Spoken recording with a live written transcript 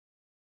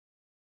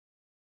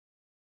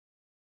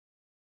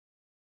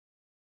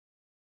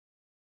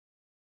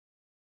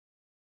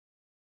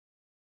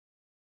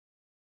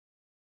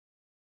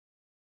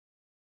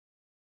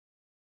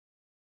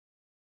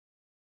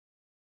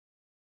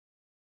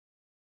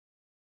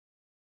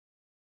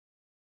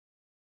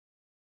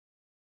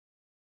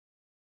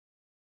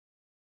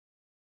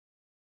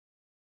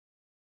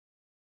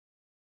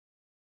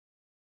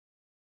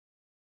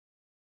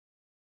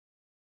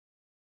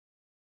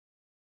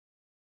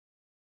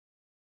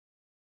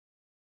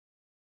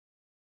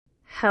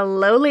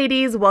Hello,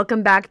 ladies.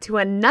 Welcome back to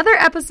another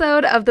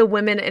episode of the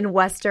Women in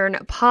Western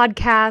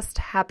podcast.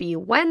 Happy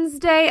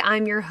Wednesday.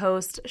 I'm your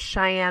host,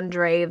 Cheyenne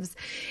Draves,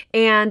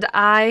 and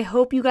I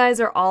hope you guys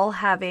are all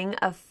having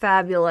a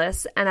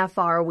fabulous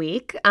NFR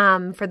week.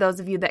 For those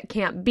of you that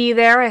can't be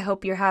there, I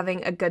hope you're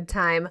having a good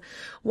time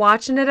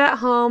watching it at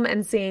home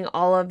and seeing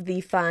all of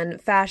the fun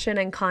fashion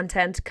and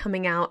content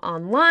coming out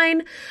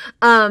online.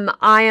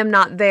 I am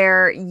not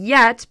there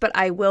yet, but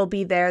I will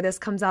be there. This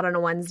comes out on a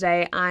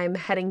Wednesday. I'm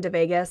heading to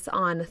Vegas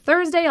on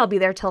Thursday. I'll be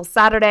there till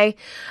Saturday.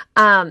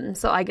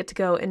 So I get to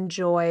go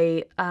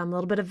enjoy a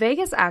little bit of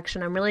Vegas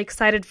action. I'm really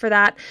excited for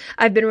that.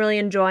 I've been really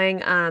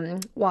enjoying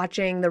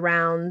watching the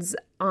rounds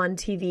on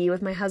TV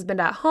with my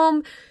husband at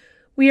home.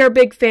 We are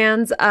big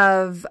fans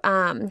of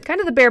kind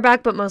of the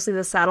bareback, but mostly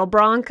the saddle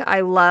bronc.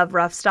 I love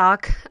rough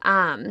stock.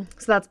 So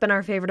that's been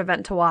our favorite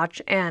event to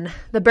watch. And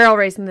the barrel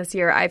racing this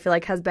year, I feel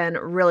like has been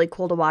really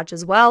cool to watch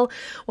as well.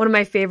 One of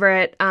my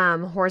favorite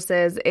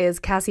horses is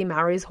Cassie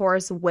Mowry's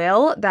horse,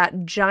 Will,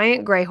 that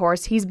giant gray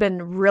horse. He's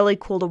been really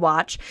cool to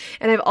watch.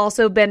 And I've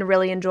also been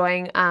really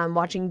enjoying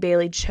watching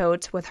Bailey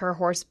Choate with her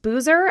horse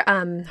Boozer,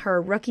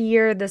 her rookie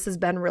year. This has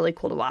been really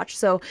cool to watch.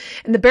 So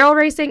in the barrel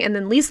racing, and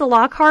then Lisa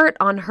Lockhart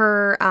on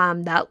her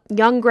that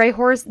young gray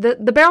horse. The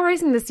barrel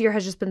racing this year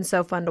has just been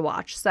so fun to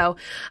watch. So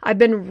I've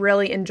been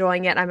really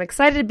enjoying it. I'm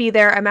excited to be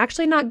there. I'm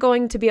actually not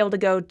going to be able to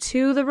go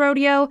to the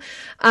rodeo,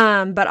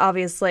 but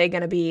obviously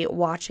going to be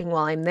watching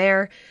while I'm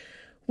there.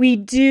 We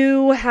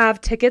do have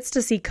tickets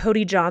to see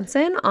Cody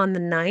Johnson on the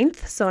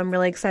 9th, so I'm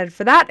really excited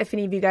for that. If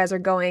any of you guys are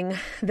going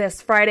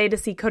this Friday to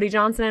see Cody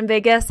Johnson in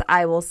Vegas,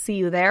 I will see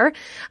you there.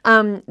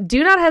 Do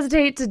not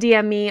hesitate to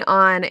DM me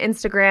on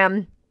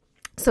Instagram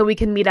so we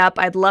can meet up.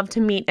 I'd love to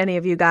meet any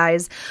of you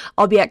guys.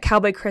 I'll be at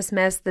Cowboy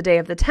Christmas the day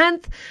of the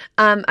 10th.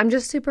 I'm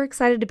just super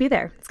excited to be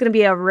there. It's going to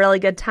be a really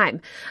good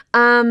time.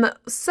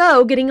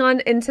 So getting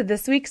on into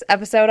this week's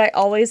episode, I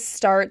always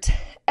start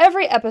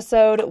every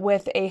episode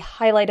with a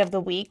highlight of the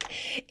week.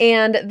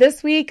 And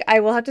this week, I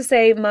will have to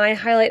say my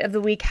highlight of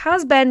the week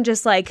has been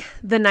just like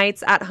the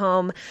nights at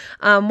home,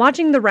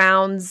 watching the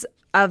rounds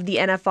of the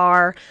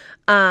NFR,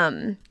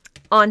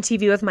 on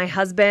TV with my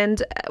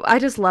husband. I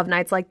just love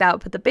nights like that.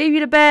 Put the baby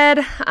to bed.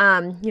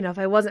 If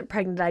I wasn't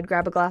pregnant, I'd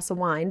grab a glass of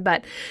wine,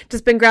 but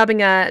just been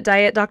grabbing a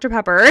Diet Dr.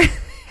 Pepper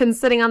and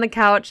sitting on the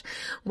couch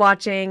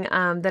watching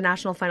the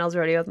National Finals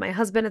Rodeo with my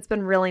husband. It's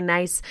been really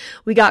nice.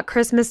 We got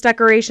Christmas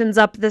decorations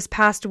up this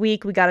past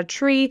week. We got a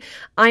tree.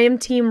 I am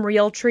team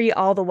real tree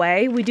all the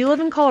way. We do live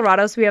in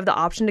Colorado, so we have the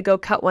option to go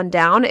cut one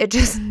down. It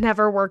just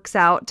never works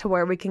out to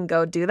where we can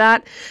go do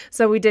that.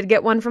 So we did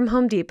get one from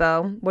Home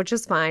Depot, which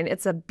is fine.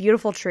 It's a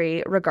beautiful tree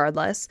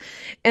regardless.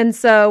 And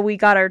so we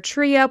got our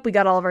tree up. We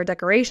got all of our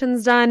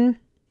decorations done.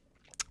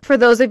 For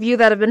those of you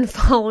that have been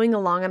following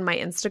along on my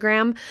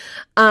Instagram,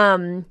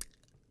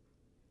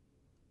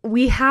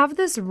 we have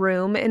this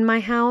room in my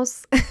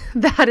house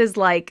that is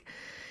like,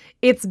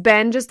 it's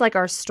been just like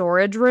our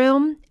storage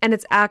room, and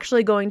it's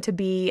actually going to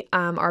be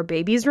our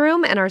baby's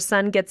room, and our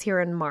son gets here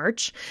in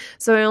March.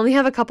 So I only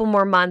have a couple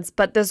more months,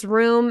 but this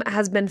room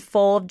has been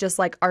full of just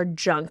like our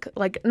junk,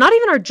 like not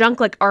even our junk,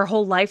 like our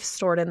whole life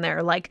stored in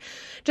there, like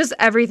just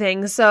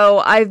everything. So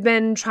I've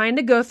been trying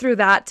to go through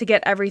that to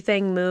get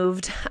everything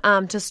moved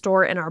to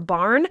store in our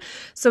barn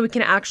so we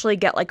can actually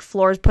get like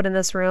floors put in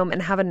this room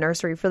and have a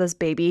nursery for this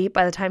baby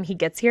by the time he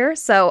gets here.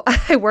 So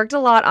I worked a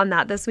lot on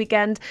that this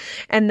weekend.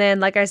 And then,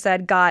 like I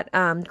said, got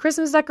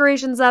Christmas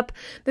decorations up.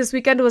 This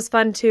weekend was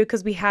fun too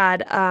because we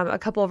had a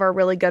couple of our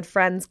really good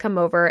friends come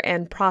over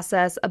and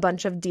process a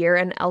bunch of deer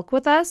and elk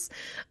with us.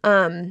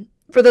 For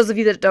those of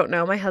you that don't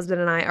know, my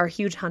husband and I are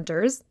huge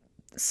hunters.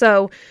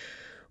 So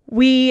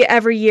we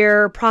every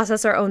year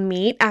process our own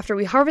meat after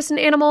we harvest an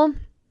animal.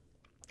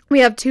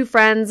 We have two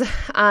friends.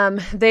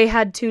 They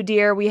had 2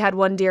 deer. We had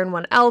 1 deer and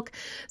 1 elk.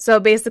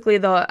 So basically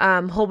the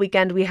whole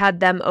weekend we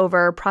had them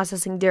over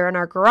processing deer in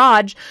our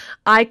garage.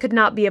 I could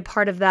not be a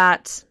part of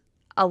that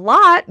a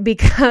lot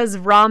because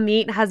raw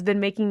meat has been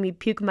making me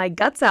puke my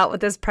guts out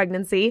with this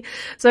pregnancy.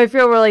 So I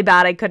feel really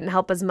bad. I couldn't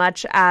help as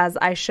much as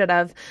I should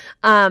have.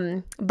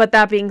 But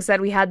that being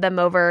said, we had them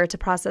over to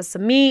process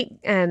some meat,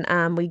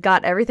 and we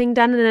got everything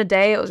done in a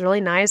day. It was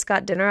really nice.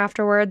 Got dinner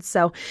afterwards.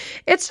 So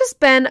it's just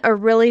been a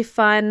really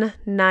fun,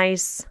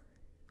 nice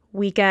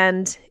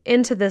weekend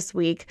into this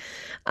week.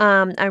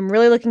 I'm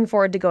really looking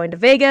forward to going to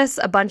Vegas.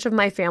 A bunch of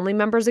my family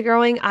members are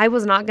going. I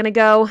was not going to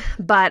go,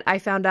 but I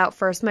found out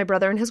first my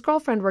brother and his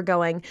girlfriend were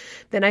going.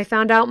 Then I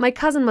found out my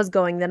cousin was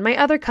going. Then my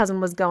other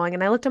cousin was going.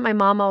 And I looked at my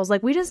mom. I was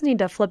like, we just need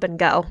to flip and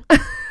go.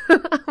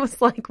 I was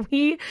like,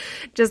 we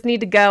just need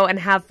to go and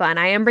have fun.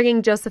 I am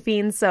bringing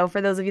Josephine. So for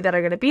those of you that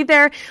are going to be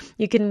there,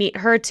 you can meet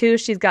her too.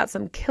 She's got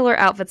some killer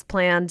outfits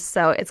planned.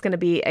 So it's going to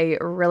be a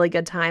really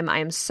good time. I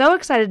am so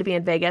excited to be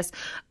in Vegas.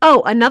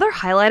 Oh, another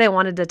highlight I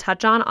wanted to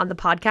touch on the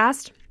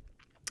podcast.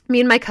 me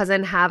and my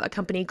cousin have a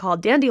company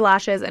called Dandy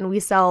Lashes, and we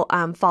sell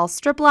false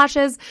strip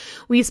lashes.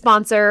 We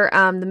sponsor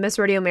the Miss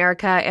Rodeo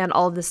America and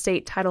all of the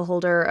state title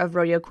holder of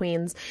rodeo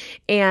queens.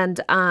 And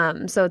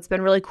so it's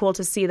been really cool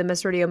to see the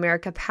Miss Rodeo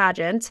America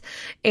pageant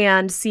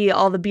and see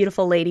all the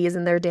beautiful ladies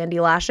in their dandy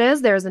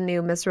lashes. There's a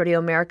new Miss Rodeo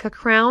America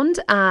crowned.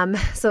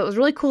 So it was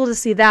really cool to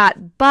see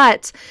that.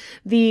 But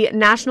the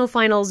National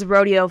Finals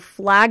Rodeo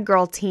Flag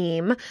Girl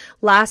team,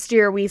 last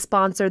year we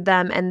sponsored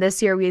them, and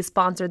this year we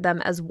sponsored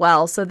them as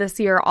well. So this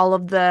year, all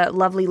of the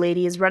lovely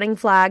ladies running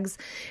flags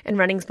and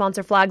running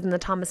sponsor flags in the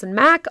Thomas and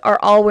Mack are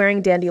all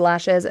wearing dandy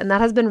lashes, and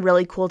that has been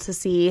really cool to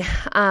see,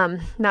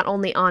 not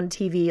only on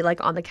TV,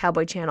 like on the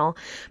Cowboy Channel,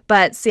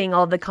 but seeing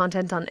all of the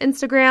content on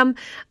Instagram.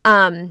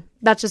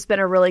 That's just been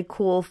a really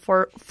cool,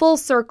 for full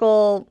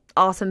circle,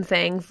 awesome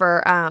thing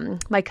for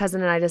my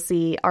cousin and I to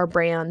see our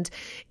brand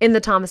in the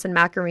Thomas and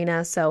Mack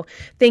Arena. So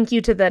thank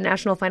you to the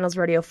National Finals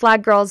Rodeo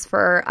Flag Girls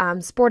for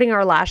sporting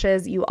our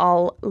lashes. You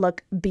all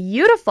look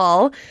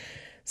beautiful.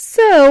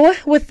 So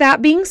with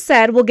that being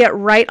said, we'll get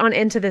right on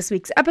into this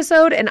week's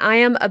episode, and I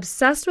am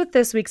obsessed with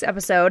this week's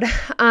episode.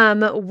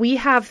 We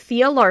have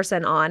Thea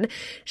Larsen on.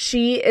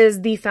 She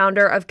is the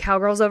founder of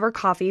Cowgirls Over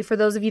Coffee. For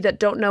those of you that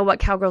don't know what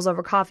Cowgirls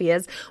Over Coffee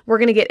is, we're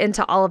going to get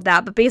into all of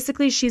that, but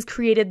basically she's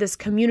created this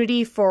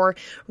community for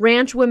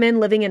ranch women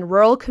living in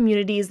rural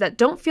communities that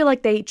don't feel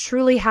like they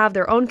truly have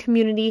their own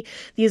community,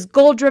 these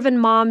goal-driven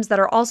moms that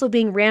are also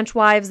being ranch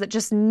wives that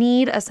just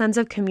need a sense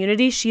of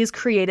community. She's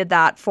created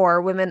that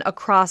for women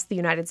across the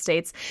United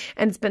States,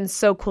 and it's been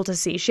so cool to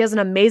see. She has an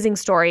amazing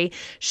story.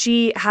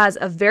 She has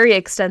a very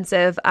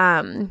extensive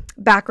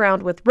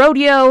background with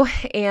rodeo,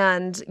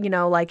 and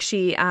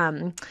she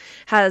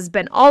has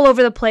been all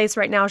over the place.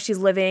 Right now she's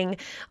living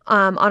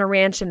on a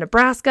ranch in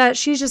Nebraska.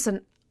 She's just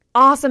an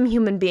awesome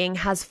human being,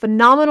 has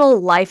phenomenal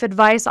life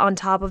advice on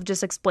top of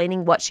just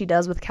explaining what she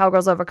does with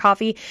Cowgirls Over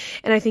Coffee.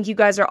 And I think you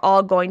guys are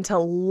all going to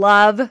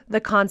love the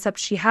concept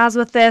she has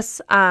with this.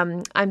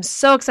 I'm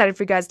so excited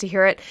for you guys to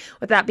hear it.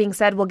 With that being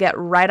said, we'll get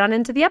right on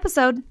into the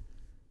episode.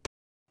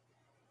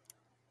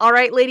 All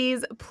right,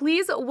 ladies,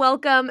 please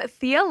welcome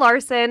Thea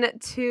Larsen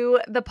to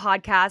the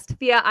podcast.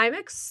 Thea,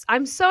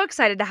 I'm so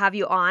excited to have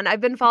you on.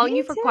 I've been following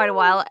you for quite a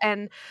while,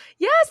 and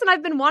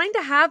I've been wanting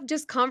to have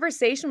just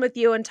conversation with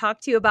you and talk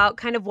to you about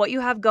kind of what you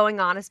have going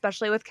on,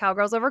 especially with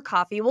Cowgirls Over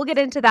Coffee. We'll get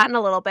into that in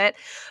a little bit,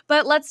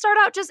 but let's start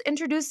out just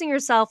introducing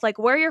yourself, like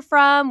where you're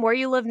from, where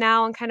you live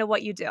now, and kind of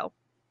what you do.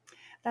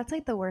 That's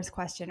like the worst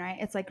question, right?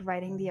 It's like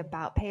writing the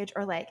about page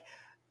or like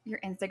your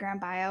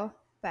Instagram bio,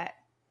 but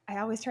I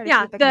always try to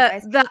keep it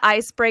concise. The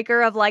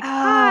icebreaker of like,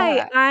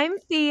 hi, I'm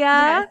Thea.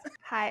 Yes,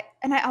 hi.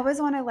 And I always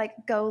want to like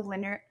go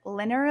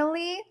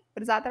linearly,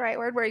 but is that the right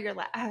word? Where you're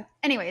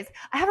anyways,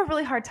 I have a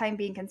really hard time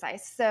being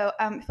concise. So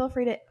feel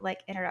free to like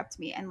interrupt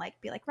me and like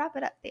be like, wrap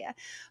it up, Thea.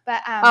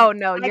 But oh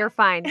no, you're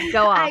fine.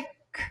 Go off. I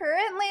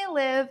currently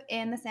live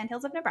in the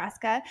Sandhills of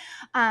Nebraska.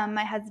 I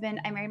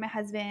married my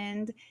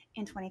husband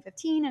in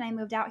 2015 and I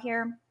moved out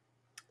here.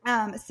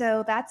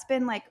 So that's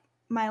been like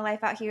my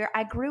life out here.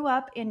 I grew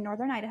up in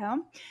northern Idaho,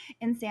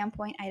 in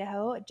Sandpoint,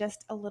 Idaho,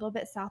 just a little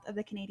bit south of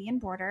the Canadian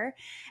border.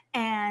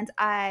 And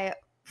I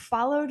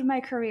followed my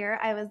career.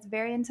 I was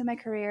very into my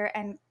career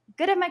and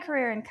good at my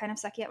career and kind of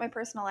sucky at my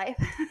personal life.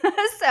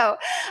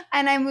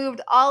 And I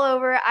moved all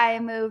over. I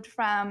moved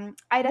from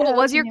Idaho. What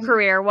was your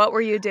career? What were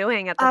you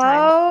doing at the time?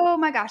 Oh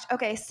my gosh.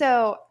 Okay.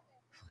 So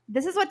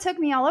this is what took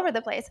me all over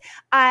the place.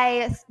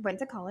 I went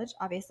to college,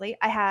 obviously.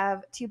 I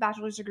have 2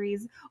 bachelor's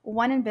degrees,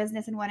 one in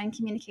business and one in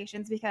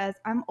communications because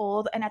I'm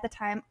old. And at the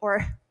time,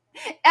 or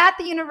at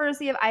the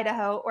University of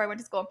Idaho, where I went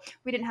to school,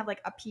 we didn't have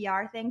like a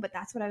PR thing, but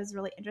that's what I was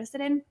really interested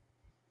in.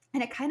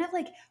 And it kind of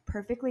like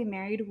perfectly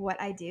married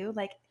what I do.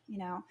 Like,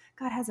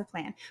 God has a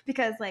plan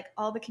because like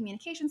all the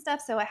communication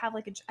stuff. So I have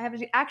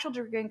an actual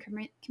degree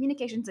in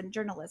communications and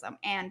journalism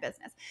and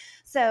business.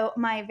 So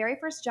my very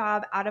first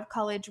job out of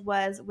college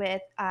was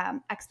with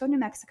Expo New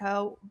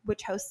Mexico,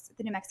 which hosts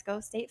the New Mexico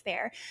State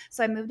Fair.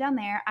 So I moved down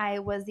there. I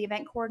was the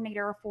event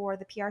coordinator for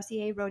the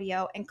PRCA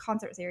Rodeo and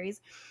Concert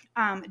Series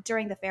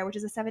during the fair, which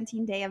is a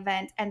 17-day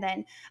event. And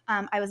then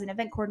I was an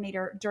event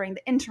coordinator during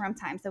the interim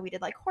time. So we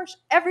did like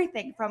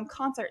everything from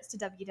concerts to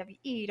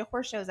WWE to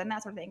horse shows and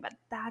that sort of thing. But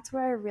that's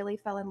where I really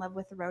fell in love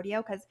with the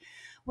rodeo because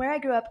where I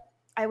grew up,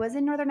 I was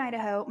in northern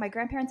Idaho. My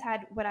grandparents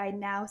had what I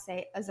now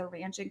say as a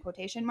ranch in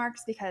quotation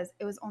marks because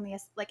it was only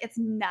it's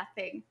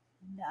nothing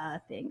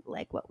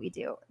like what we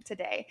do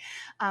today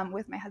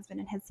with my husband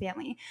and his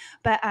family.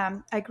 But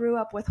I grew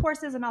up with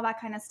horses and all that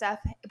kind of stuff,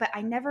 but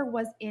I never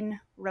was in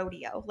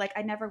rodeo. Like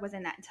I never was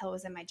in that until it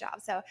was in my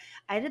job. So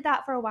I did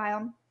that for a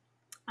while.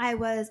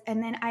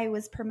 And then I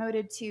was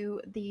promoted to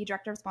the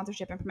director of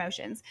sponsorship and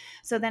promotions.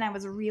 So then I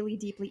was really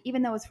deeply,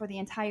 even though it was for the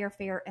entire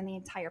fair and the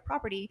entire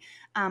property,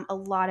 a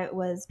lot of it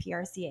was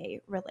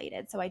PRCA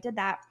related. So I did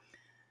that,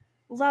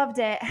 loved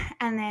it.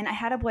 And then I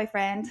had a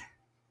boyfriend.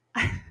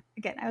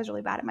 Again, I was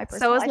really bad at my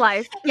personal life. So is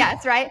life.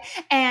 Yes, right.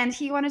 And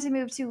he wanted to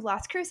move to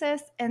Las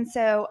Cruces. And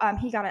so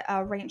he got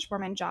a ranch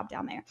foreman job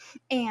down there.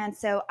 And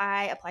so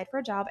I applied for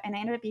a job and I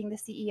ended up being the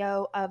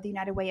CEO of the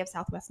United Way of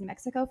Southwest New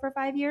Mexico for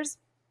 5 years.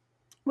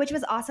 which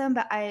was awesome.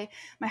 But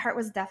my heart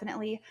was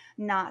definitely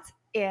not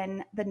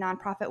in the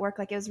nonprofit work.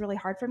 Like, it was really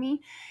hard for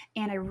me,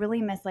 and I really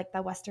missed like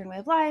the Western way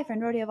of life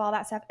and rodeo, all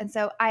that stuff. And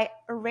so I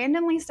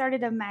randomly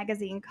started a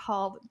magazine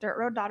called Dirt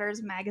Road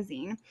Daughters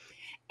Magazine,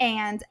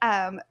 and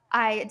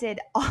I did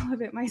all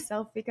of it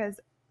myself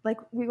because, like,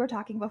 we were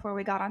talking before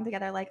we got on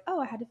together, like, oh,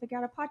 I had to figure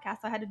out a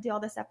podcast. So I had to do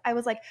all this stuff. I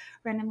was like,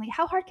 randomly,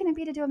 how hard can it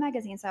be to do a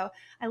magazine? So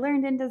I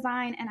learned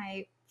InDesign and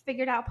I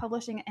figured out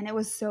publishing, and it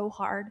was so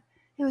hard.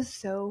 It was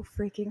so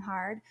freaking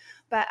hard.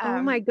 But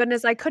Oh my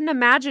goodness. I couldn't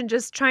imagine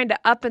just trying to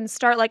up and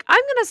start. Like, I'm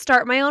going to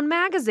start my own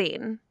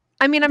magazine.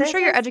 I mean, I'm this sure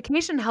your is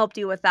education helped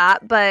you with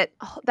that, but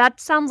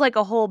that sounds like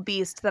a whole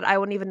beast that I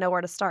wouldn't even know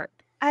where to start.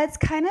 It's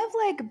kind of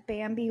like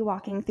Bambi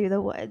walking through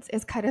the woods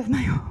is kind of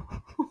my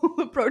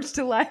whole approach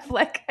to life.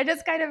 Like, I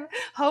just kind of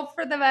hope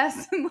for the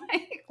best and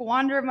like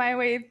wander my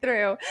way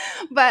through.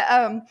 But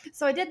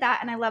so I did that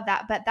and I love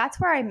that. But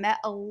that's where I met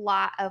a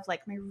lot of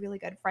like my really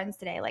good friends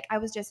today. Like, I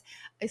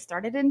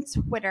started in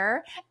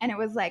Twitter, and it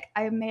was like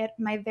I met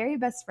my very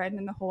best friend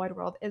in the whole wide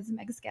world is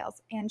Meg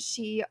Scales, and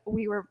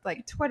we were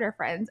like Twitter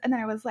friends. And then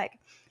I was like,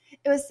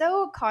 it was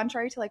so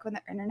contrary to like when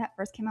the internet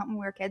first came out when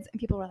we were kids, and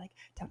people were like,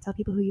 don't tell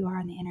people who you are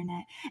on the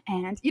internet,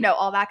 and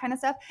all that kind of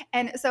stuff.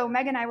 And so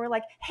Meg and I were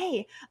like,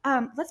 hey,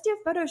 let's do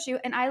a photo shoot.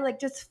 And I like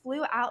just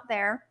flew out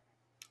there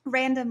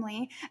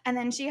randomly, and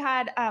then she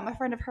had a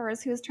friend of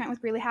hers who was Trent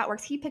with Greeley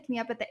Hatworks. He picked me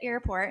up at the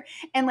airport,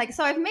 and like,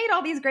 so I've made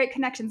all these great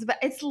connections, but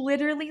it's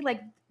literally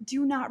like,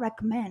 do not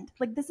recommend.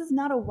 Like, this is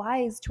not a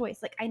wise choice.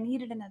 Like, I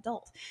needed an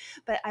adult,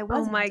 but I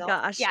was Oh my an adult.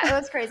 gosh. Yeah, it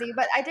was crazy.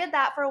 But I did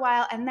that for a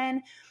while, and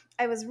then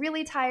I was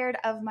really tired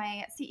of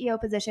my CEO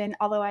position.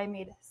 Although I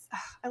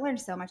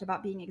learned so much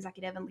about being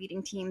executive and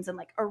leading teams and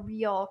like a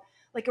real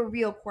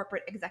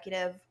corporate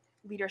executive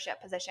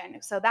leadership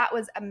position. So that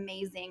was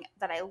amazing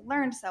that I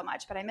learned so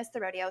much, but I missed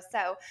the rodeo.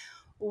 So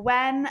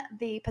when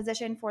the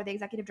position for the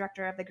executive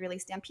director of the Greeley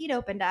Stampede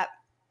opened up,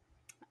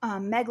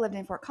 Meg lived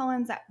in Fort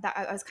Collins. That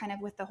I was kind of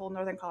with the whole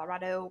Northern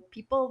Colorado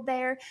people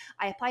there.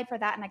 I applied for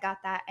that and I got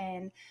that,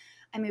 and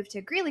I moved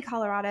to Greeley,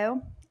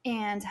 Colorado,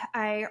 and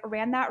I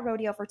ran that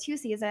rodeo for 2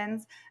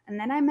 seasons. And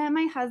then I met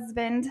my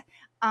husband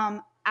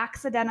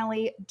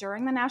accidentally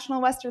during the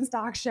National Western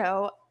Stock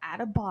Show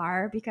at a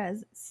bar,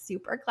 because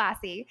super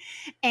classy.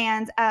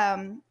 And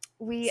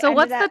So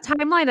what's the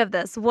timeline of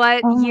this?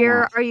 What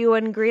year are you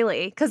in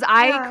Greeley? Because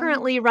I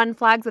currently run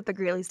flags at the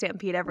Greeley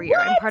Stampede every year.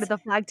 I'm part of the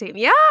flag team.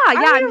 Yeah,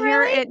 I'm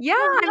here. Really?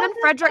 I'm in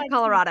Frederick,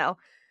 Colorado.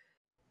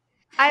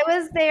 I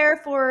was there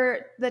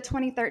for the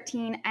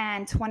 2013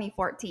 and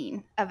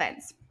 2014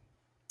 events.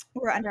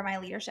 Were under my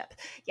leadership.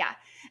 Yeah.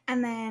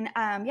 And then,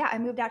 I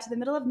moved out to the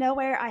middle of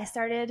nowhere. I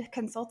started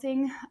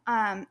consulting,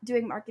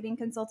 doing marketing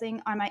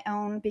consulting on my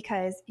own,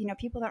 because,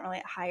 people don't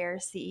really hire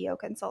CEO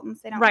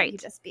consultants. They don't let you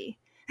just be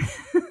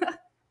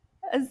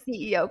a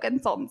CEO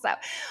consultant. So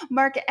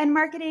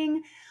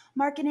marketing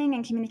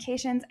and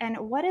communications, and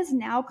what is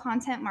now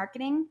content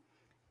marketing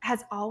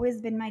has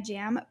always been my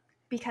jam,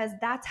 because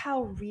that's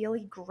how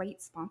really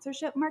great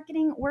sponsorship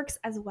marketing works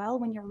as well,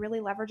 when you're really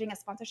leveraging a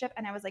sponsorship.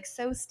 And I was like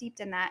so steeped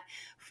in that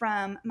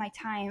from my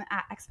time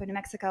at Expo New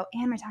Mexico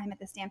and my time at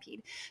the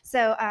Stampede.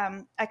 So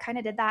I kind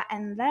of did that.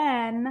 And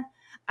then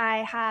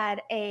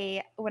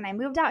when I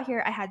moved out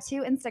here, I had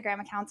 2 Instagram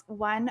accounts.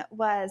 One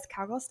was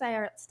Cowgirls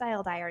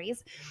Style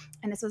Diaries,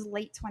 and this was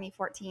late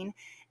 2014,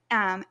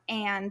 and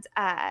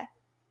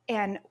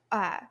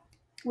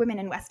Women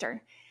in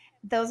Western.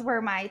 Those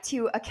were my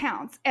 2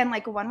 accounts, and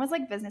like one was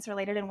like business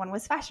related and one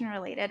was fashion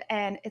related,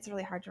 and it's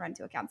really hard to run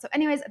 2 accounts. So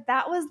anyways,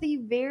 that was the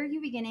very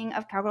beginning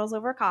of Cowgirls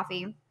Over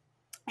Coffee,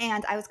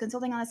 and I was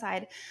consulting on the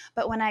side.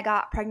 But when I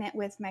got pregnant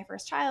with my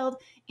first child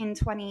in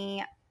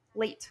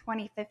late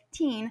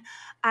 2015,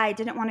 I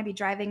didn't want to be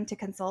driving to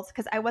consult,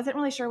 because I wasn't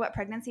really sure what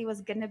pregnancy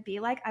was going to be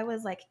like. I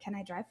was like, can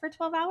I drive for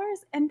 12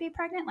 hours and be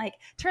pregnant? Like,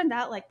 turned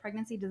out like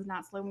pregnancy does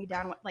not slow me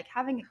down. Like,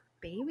 having a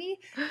baby,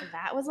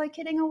 that was like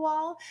hitting a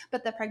wall.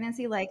 But the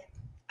pregnancy, like,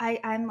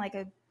 I'm like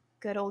a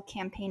good old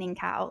campaigning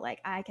cow. Like,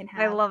 I can have,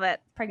 I love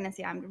it.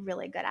 Pregnancy I'm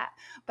really good at.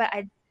 But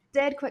I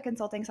did quit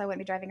consulting, so I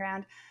wouldn't be driving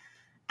around.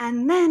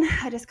 And then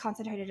I just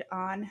concentrated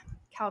on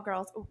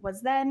Cowgirls.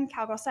 Was then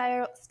Cowgirl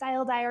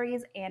Style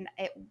Diaries, and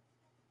it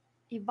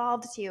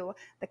evolved to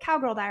the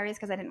Cowgirl Diaries,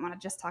 because I didn't want to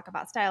just talk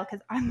about style,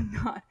 because I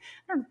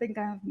don't think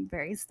I'm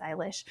very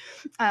stylish.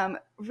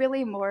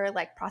 Really more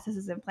like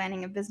processes and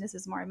planning and business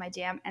is more of my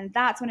jam. And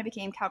that's when it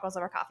became Cowgirls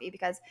Over Coffee,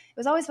 because it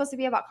was always supposed to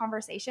be about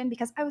conversation,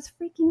 because I was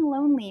freaking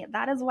lonely.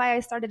 That is why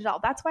I started it all.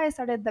 That's why I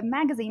started the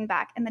magazine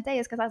back in the day,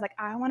 is because I was like,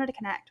 I wanted to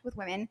connect with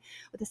women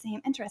with the same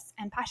interests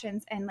and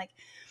passions and like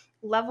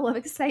level of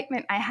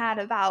excitement I had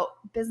about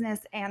business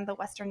and the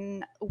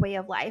Western way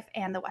of life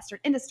and the Western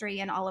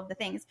industry and all of the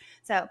things.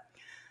 So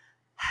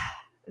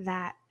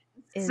that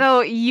is.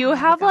 So you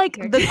have like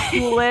the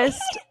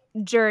coolest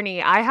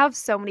journey. I have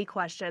so many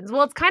questions.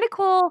 Well, it's kind of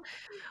cool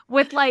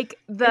with like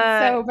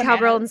the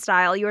Cowgirl and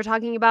style you were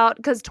talking about,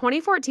 because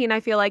 2014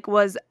 I feel like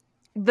was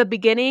the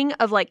beginning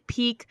of like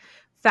peak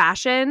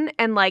fashion,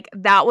 and like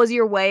that was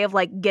your way of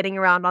like getting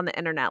around on the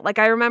internet. Like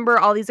I remember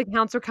all these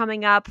accounts were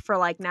coming up for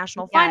like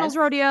National Yes. Finals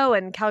Rodeo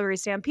and Calgary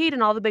Stampede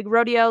and all the big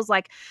rodeos.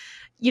 Like,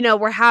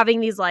 we're having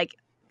these like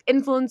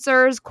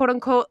influencers, quote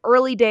unquote,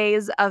 early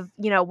days of,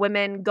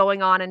 women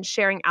going on and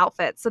sharing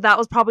outfits. So that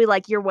was probably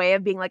like your way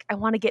of being like, I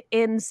want to get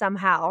in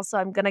somehow, so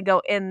I'm going to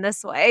go in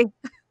this way.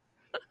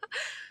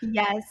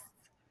 Yes.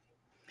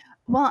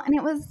 Well, and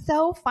it was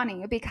so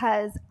funny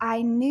because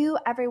I knew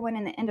everyone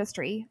in the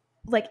industry,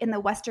 like in the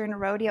Western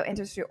rodeo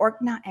industry, or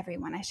not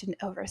everyone, I shouldn't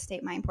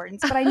overstate my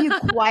importance, but I knew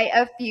quite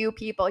a few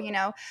people,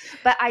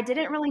 but I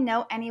didn't really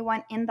know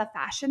anyone in the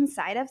fashion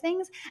side of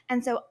things.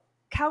 And so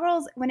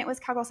Cowgirls, when it was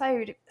Cowgirl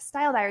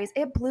Style Diaries,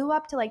 it blew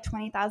up to like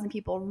 20,000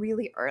 people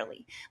really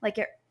early. Like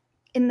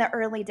in the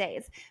early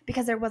days,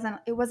 because it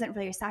wasn't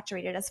really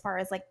saturated as far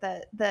as like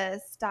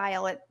the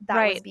style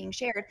that was being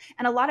shared,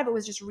 and a lot of it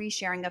was just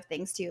resharing of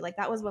things too. Like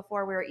that was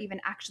before we were even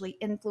actually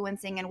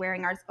influencing and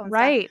wearing our own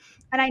stuff.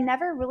 And I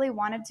never really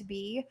wanted to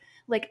be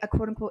like a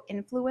quote unquote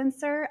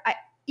influencer.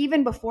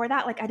 Even before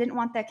that, like I didn't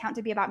want the account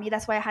to be about me.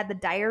 That's why I had the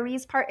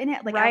diaries part in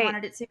it. Like I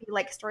wanted it to be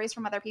like stories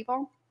from other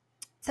people.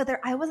 So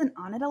I wasn't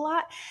on it a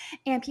lot,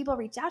 and people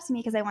reached out to me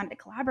because they wanted to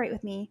collaborate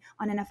with me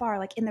on NFR,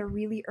 like in the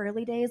really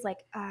early days, like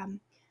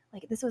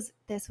this was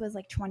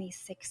like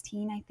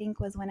 2016, I think,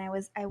 was when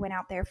I went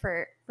out there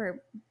for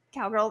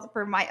Cowgirls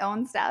for my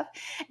own stuff.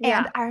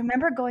 And I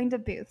remember going to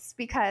booths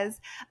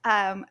because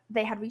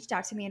they had reached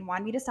out to me and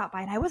wanted me to stop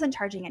by, and I wasn't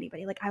charging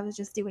anybody. Like I was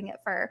just doing it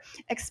for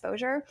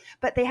exposure,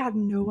 but they had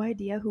no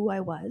idea who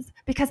I was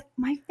because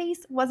my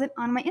face wasn't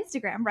on my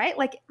Instagram, right?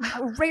 Like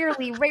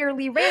rarely.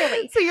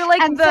 So you're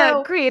like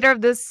the creator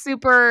of this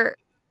super...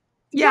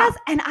 Yes,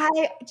 and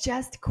I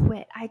just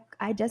quit.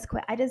 I just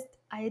quit.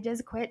 I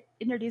just quit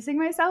introducing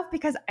myself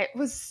because it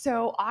was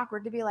so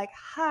awkward to be like,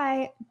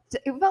 hi.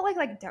 It felt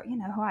like, don't you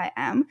know who I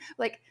am?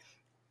 Like,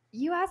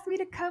 you asked me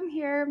to come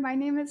here. My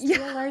name is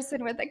Thea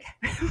Larsen with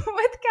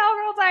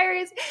Cowgirl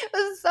Diaries. It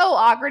was so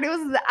awkward. It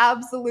was the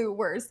absolute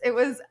worst. It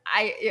was,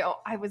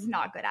 I was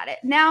not good at it.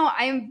 Now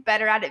I'm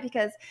better at it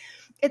because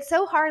it's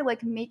so hard,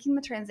 like making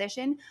the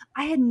transition.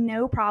 I had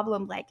no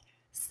problem like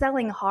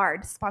selling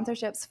hard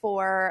sponsorships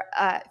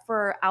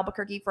for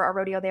Albuquerque for our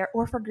rodeo there,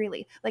 or for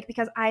Greeley, like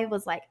because I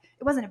was like,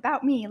 it wasn't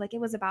about me, like it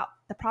was about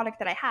the product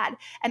that I had.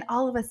 And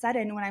all of a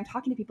sudden when I'm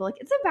talking to people, like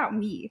it's about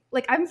me,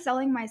 like I'm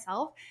selling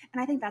myself.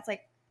 And I think that's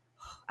like,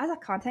 as a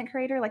content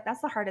creator, like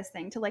that's the hardest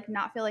thing, to like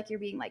not feel like you're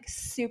being like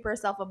super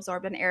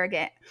self-absorbed and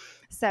arrogant.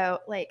 So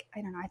like, I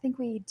don't know, I think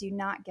we do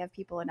not give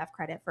people enough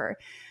credit for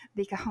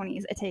the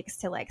cojones it takes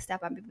to like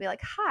step up and be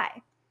like,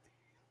 hi,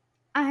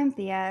 I'm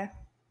Thea,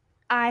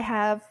 I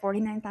have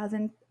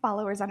 49,000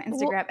 followers on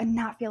Instagram, and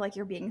not feel like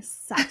you're being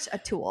such a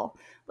tool.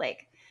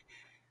 Like,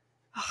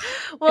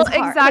 well,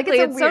 exactly.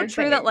 Like, it's so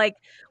true that like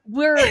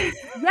we're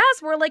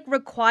like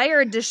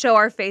required to show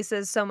our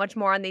faces so much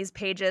more on these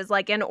pages,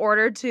 like in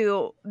order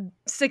to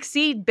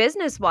succeed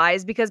business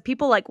wise, because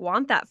people like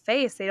want that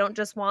face. They don't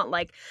just want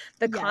like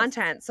the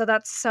content. So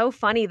that's so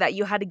funny that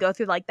you had to go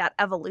through like that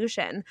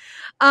evolution.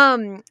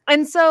 And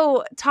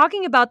so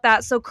talking about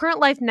that, so current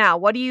life now,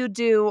 what do you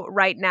do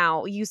right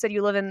now? You said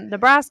you live in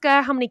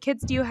Nebraska. How many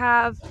kids do you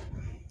have?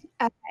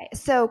 Okay,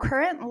 so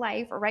current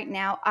life right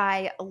now,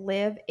 I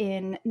live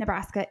in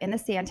Nebraska in the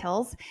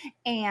Sandhills,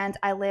 and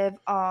I live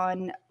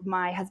on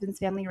my husband's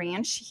family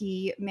ranch.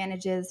 He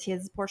manages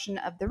his portion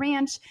of the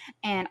ranch,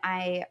 and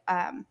I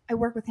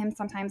work with him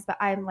sometimes, but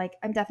I'm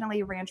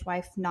definitely a ranch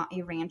wife, not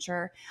a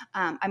rancher.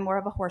 I'm more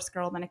of a horse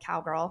girl than a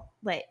cowgirl,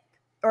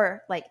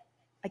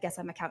 I guess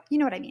I'm a cow. You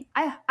know what I mean?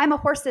 I'm a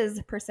horses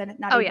person,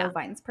 not a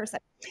bovines person.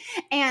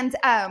 And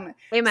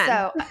Amen.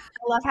 So I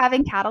love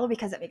having cattle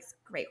because it makes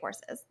great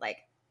horses.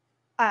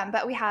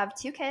 But we have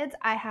 2 kids.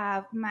 I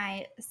have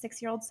my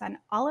 6-year-old son,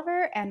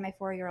 Oliver, and my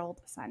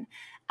 4-year-old son,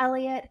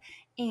 Elliot.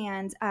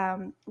 And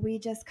we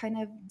just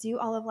kind of do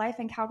all of life.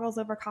 And Cowgirls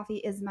Over Coffee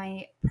is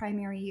my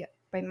primary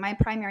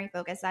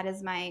focus. That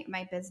is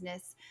my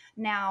business.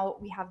 Now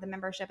we have the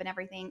membership and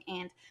everything.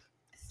 And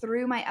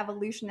through my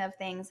evolution of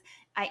things,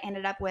 I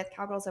ended up with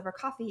Cowgirls Over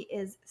Coffee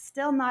is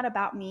still not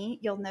about me.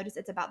 You'll notice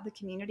it's about the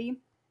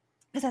community,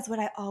 because that's what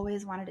I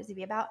always wanted it to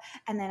be about.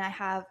 And then I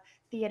have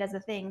Thea Does the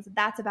Things.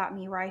 That's about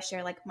me, where I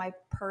share like my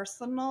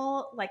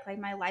personal, like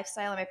my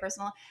lifestyle and my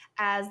personal,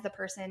 as the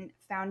person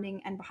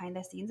founding and behind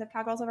the scenes of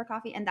Cowgirls Over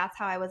Coffee. And that's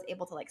how I was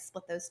able to like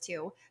split those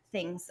 2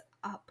 things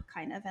up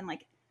kind of. And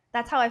like,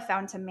 that's how I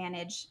found to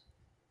manage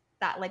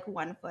that like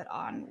 1 foot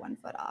on, 1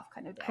 foot off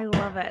kind of deal. I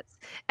love it.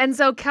 And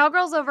so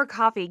Cowgirls Over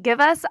Coffee,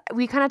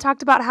 we kind of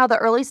talked about how the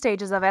early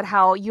stages of it,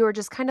 how you were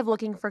just kind of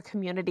looking for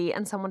community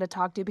and someone to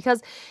talk to,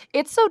 because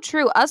it's so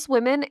true. Us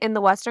women in the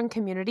Western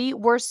community,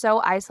 we're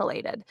so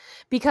isolated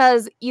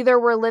because either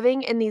we're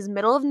living in these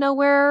middle of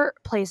nowhere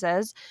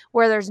places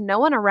where there's no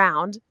one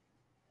around,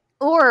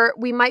 or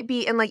we might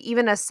be in like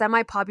even a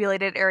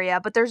semi-populated area,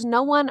 but there's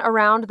no one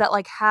around that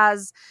like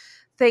has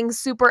things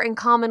super in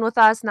common with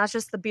us. And that's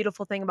just the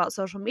beautiful thing about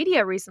social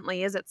media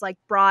recently, is it's like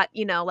brought,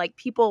 like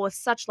people with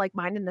such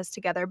like-mindedness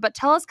together. But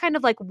tell us kind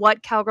of like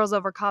what Cowgirls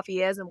Over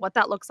Coffee is and what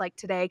that looks like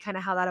today, kind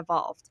of how that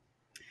evolved.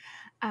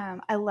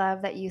 I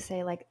love that you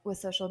say like with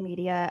social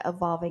media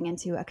evolving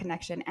into a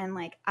connection, and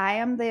like I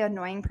am the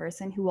annoying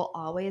person who will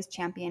always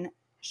champion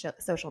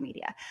social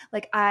media.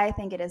 Like I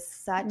think it is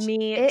such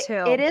Me it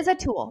too. is a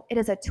tool. It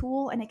is a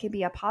tool, and it can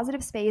be a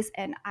positive space.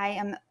 And I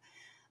am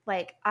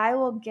like I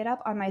will get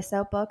up on my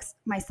soapbox,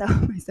 my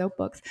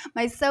soapbox,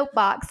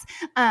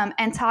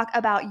 and talk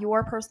about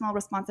your personal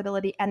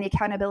responsibility and the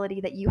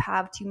accountability that you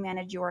have to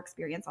manage your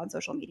experience on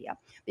social media.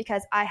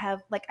 Because I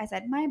have, like I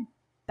said, my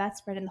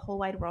best friend in the whole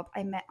wide world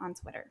I met on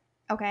Twitter.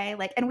 Okay,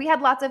 like, and we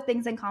had lots of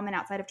things in common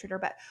outside of Twitter,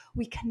 but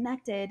we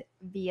connected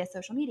via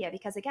social media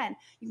because again,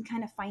 you can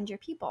kind of find your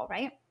people,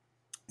 right?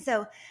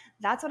 So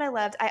that's what I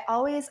loved.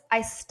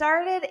 I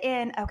started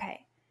in,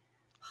 okay,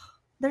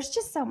 there's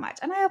just so much.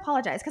 And I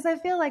apologize because I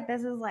feel like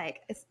this is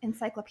like it's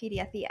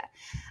Encyclopedia Thea.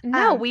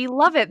 No, Um, we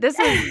love it. This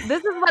is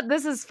what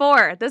this is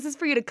for. This is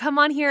for you to come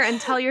on here and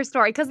tell your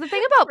story. Because the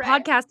thing about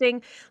right.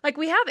 podcasting, like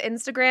we have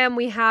Instagram,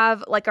 we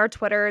have like our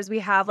Twitters, we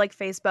have like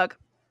Facebook.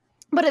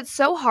 But it's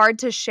so hard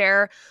to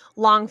share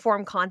long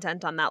form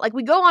content on that. Like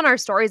we go on our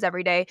stories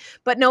every day,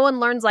 but no one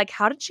learns like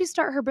how did she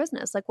start her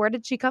business? Like where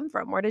did she come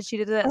from? Where did she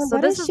do this? Or So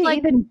what this does is she like,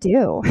 even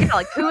do? yeah,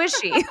 like who is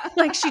she?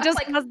 Like she just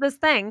Like, does this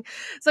thing.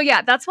 So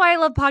yeah, that's why I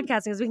love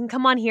podcasting is we can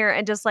come on here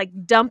and just like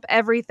dump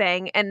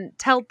everything and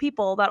tell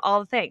people about all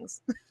the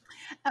things.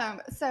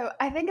 so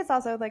I think it's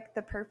also like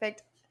the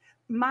perfect,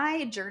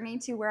 my journey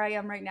to where I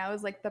am right now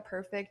is like the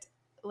perfect,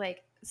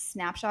 like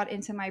snapshot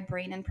into my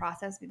brain and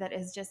process that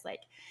is just like,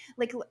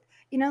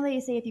 you know, they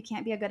say if you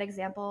can't be a good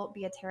example,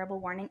 be a terrible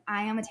warning.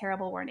 I am a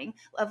terrible warning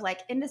of like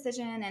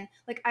indecision and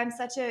like I'm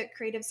such a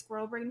creative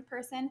squirrel brain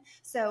person.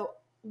 So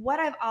what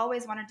I've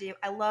always wanted to do,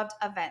 I loved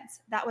events.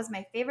 That was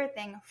my favorite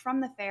thing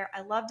from the fair.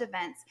 I loved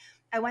events.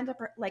 I went to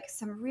like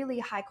some really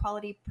high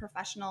quality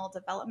professional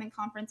development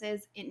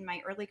conferences in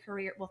my early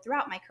career, well,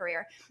 throughout my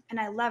career. And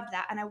I loved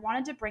that. And I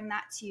wanted to bring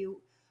that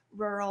to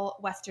rural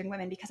Western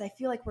women because I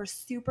feel like we're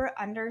super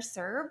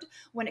underserved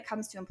when it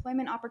comes to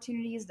employment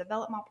opportunities,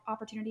 development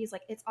opportunities.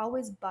 Like it's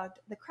always bugged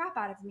the crap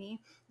out of me.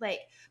 Like,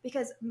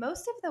 because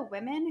most of the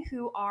women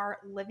who are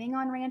living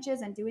on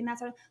ranches and doing that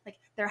sort of like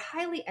they're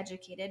highly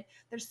educated,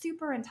 they're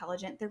super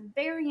intelligent, they're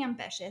very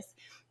ambitious,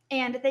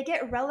 and they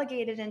get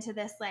relegated into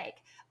this like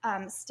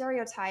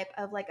stereotype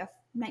of like a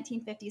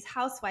 1950s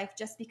housewife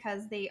just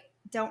because they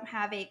don't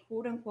have a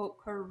quote unquote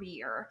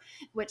career,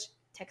 which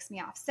ticks me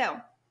off. So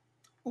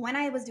when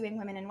I was doing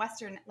Women in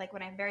Western, like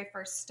when I very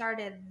first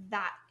started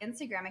that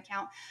Instagram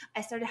account,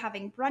 I started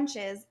having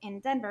brunches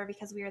in Denver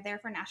because we were there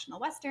for National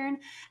Western,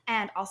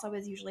 and also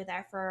was usually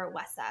there for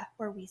WESA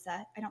or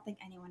WESA. I don't think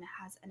anyone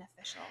has an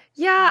official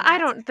Yeah, name I yet.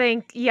 don't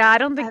think. Yeah, Yeah, I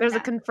don't think there's a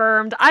no.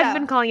 confirmed. I've So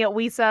been calling it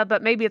Wisa,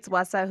 but maybe it's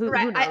Wessa.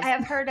 right. Who I knows?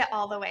 have heard it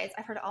all the ways.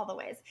 I've heard it all the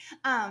ways.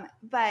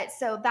 But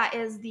so that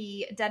is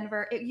the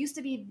Denver. It used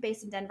to be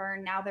based in Denver.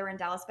 Now they're in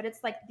Dallas, but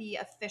it's like the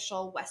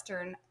official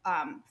Western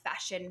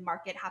fashion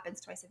market happens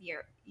twice a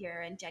year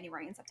in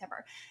January and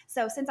September.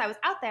 So since I was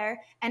out there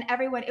and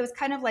everyone, it was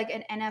kind of like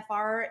an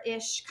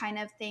NFR-ish kind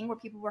of thing where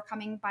people were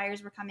coming,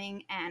 buyers were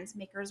coming, and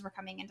makers were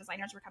coming, and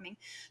designers were coming.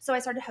 So I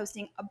started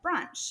hosting a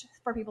brunch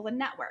for people to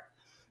network.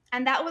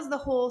 And that was the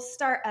whole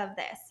start of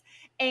this.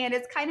 And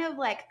it's kind of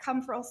like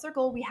come full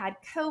circle. We had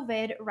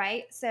COVID,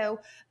 right? So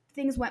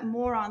things went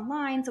more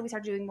online. So we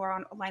started doing more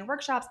online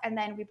workshops. And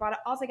then we brought it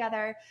all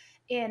together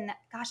in,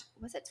 gosh,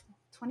 was it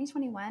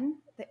 2021?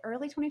 The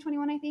early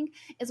 2021, I think,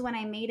 is when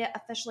I made it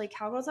officially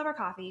Cowgirls Over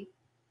Coffee.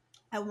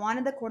 I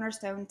wanted the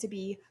cornerstone to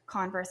be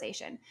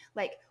conversation.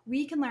 Like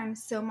we can learn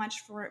so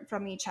much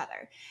from each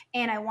other.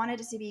 And I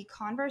wanted it to be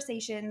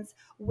conversations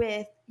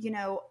with, you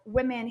know,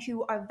 women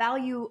who are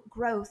value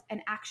growth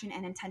and action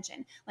and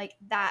intention. Like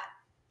that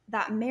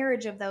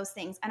marriage of those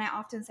things. And I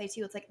often say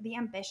too, it's like the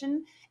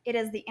ambition, it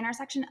is the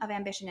intersection of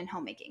ambition and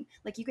homemaking.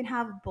 Like you can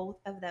have both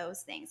of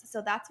those things.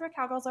 So that's where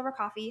Cowgirls Over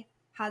Coffee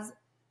has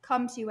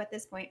come to at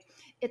this point.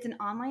 It's an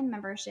online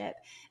membership.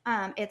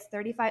 It's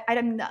 35.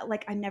 I'm not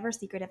like, I'm never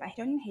secretive. I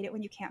don't even hate it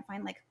when you can't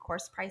find like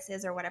course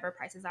prices or whatever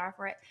prices are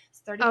for it.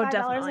 It's Oh, $35 a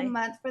definitely.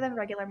 month for the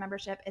regular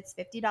membership. It's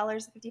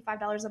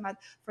 $55 a month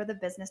for the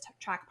business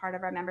track part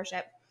of our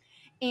membership.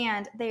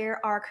 And there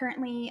are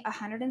currently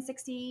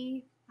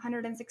 160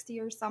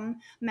 or some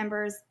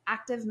members,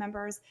 active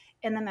members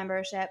in the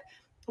membership.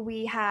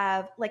 We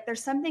have like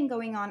there's something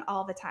going on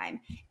all the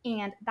time,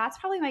 and that's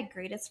probably my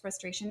greatest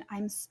frustration.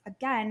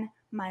 Again,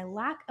 my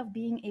lack of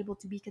being able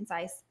to be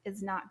concise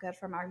is not good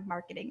for my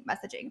marketing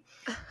messaging.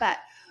 But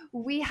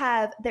we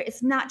have there,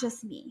 it's not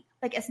just me.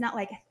 Like it's not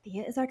like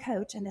Thea is our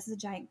coach and this is a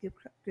giant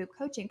group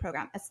coaching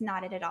program. It's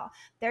not it at all.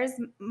 There's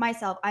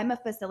myself. I'm a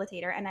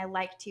facilitator and I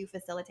like to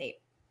facilitate.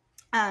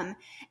 um,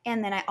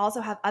 and then I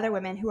also have other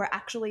women who are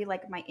actually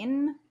like my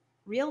in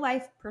real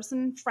life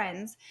person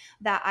friends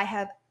that I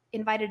have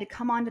invited to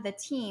come onto the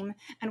team,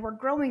 and we're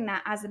growing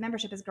that as the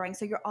membership is growing.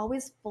 So you're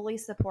always fully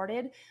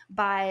supported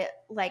by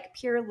like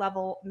peer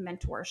level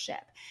mentorship.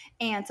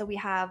 And so we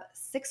have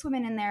 6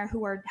 women in there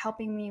who are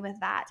helping me with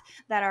that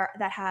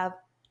have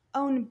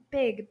own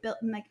big,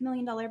 like $1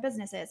 million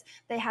businesses.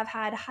 They have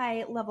had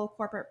high level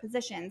corporate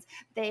positions.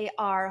 They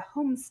are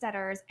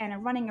homesteaders and are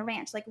running a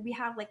ranch. Like we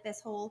have like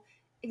this whole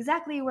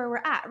exactly where we're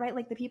at, right?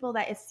 Like the people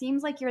that it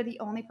seems like you're the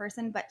only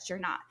person, but you're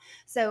not.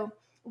 So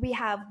we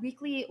have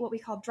weekly, what we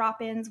call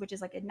drop-ins, which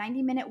is like a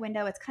 90-minute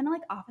window. It's kind of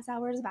like office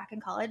hours back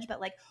in college, but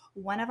like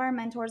one of our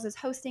mentors is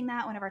hosting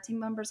that. One of our team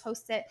members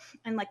hosts it.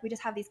 And like we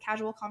just have these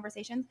casual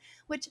conversations,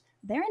 which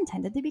they're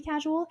intended to be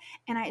casual.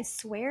 And I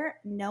swear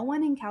no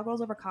one in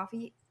Cowgirls Over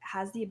Coffee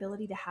has the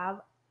ability to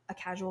have a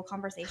casual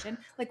conversation.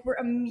 Like we're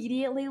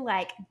immediately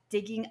like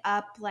digging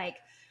up like,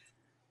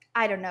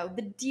 I don't know,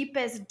 the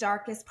deepest,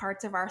 darkest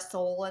parts of our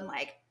soul and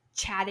like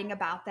chatting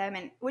about them,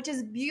 and which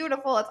is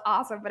beautiful. It's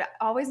awesome, but it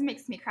always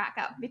makes me crack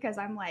up because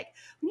I'm like,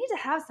 we need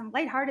to have some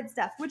lighthearted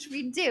stuff, which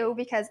we do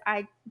because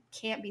I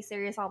can't be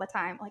serious all the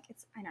time. Like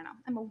it's, I don't know,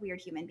 I'm a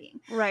weird human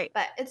being. Right.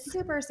 But it's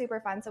super,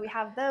 super fun. So we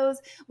have those.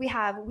 We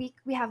have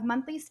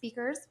monthly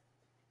speakers.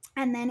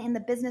 And then in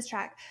the business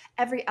track,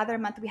 every other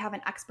month we have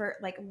an expert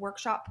like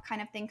workshop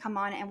kind of thing come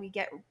on, and we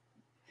get,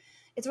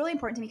 it's really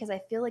important to me because I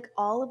feel like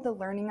all of the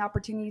learning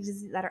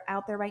opportunities that are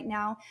out there right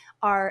now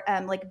are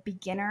like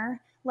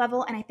beginner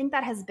level. And I think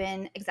that has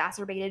been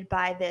exacerbated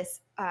by this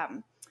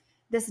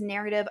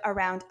narrative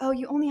around, oh,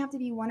 you only have to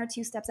be 1 or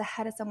 2 steps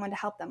ahead of someone to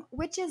help them,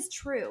 which is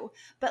true.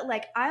 But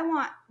like, I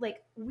want, like,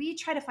 we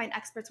try to find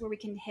experts where we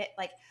can hit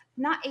like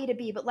not A to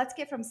B, but let's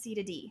get from C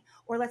to D,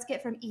 or let's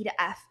get from E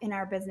to F in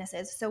our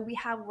businesses. So we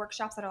have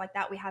workshops that are like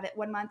that. We have it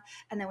 1 month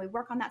and then we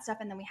work on that stuff.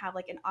 And then we have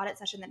like an audit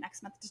session the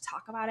next month to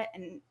talk about it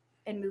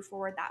and move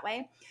forward that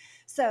way.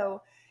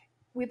 So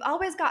we've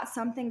always got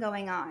something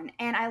going on.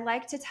 And I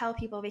like to tell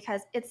people,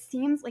 because it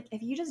seems like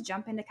if you just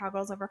jump into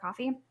Cowgirls Over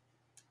Coffee,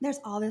 there's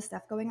all this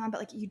stuff going on, but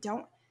like you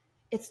don't,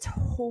 it's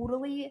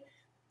totally,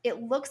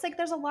 it looks like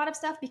there's a lot of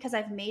stuff because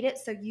I've made it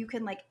so you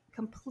can like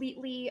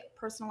completely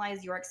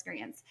personalize your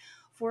experience.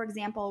 For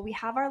example, we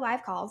have our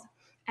live calls,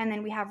 and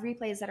then we have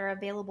replays that are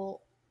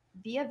available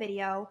via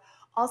video.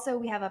 Also,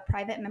 we have a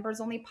private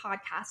members only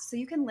podcast, so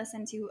you can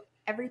listen to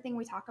everything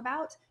we talk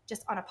about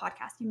just on a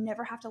podcast. You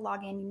never have to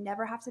log in. You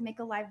never have to make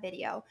a live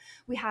video.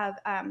 We have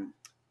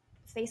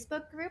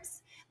Facebook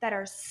groups that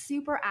are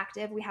super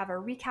active. We have a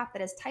recap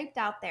that is typed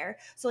out there.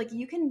 So like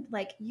you can,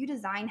 like, you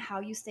design how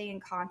you stay in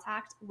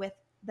contact with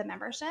the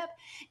membership,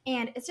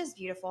 and it's just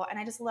beautiful. And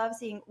I just love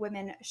seeing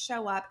women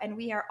show up, and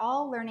we are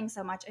all learning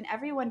so much, and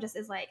everyone just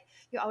is like,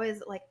 you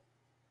always like,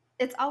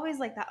 it's always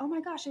like that, oh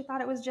my gosh, I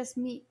thought it was just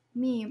me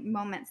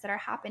moments that are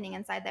happening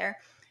inside there.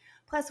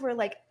 Plus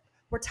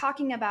we're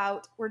talking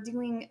about, we're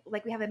doing,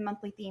 like, we have a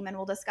monthly theme, and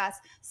we'll discuss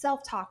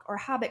self-talk or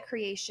habit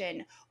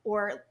creation,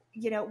 or,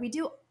 you know, we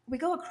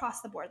go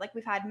across the board. Like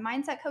we've had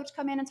mindset coach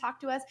come in and talk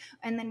to us,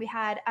 and then we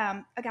had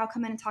a gal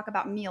come in and talk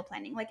about meal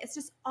planning. Like it's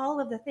just all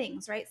of the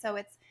things, right? So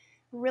it's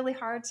really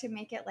hard to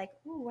make it like,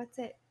 ooh, what's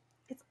it?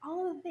 It's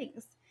all of the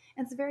things.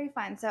 And it's very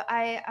fun. So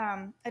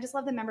I just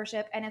love the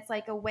membership, and it's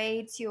like a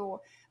way to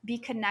be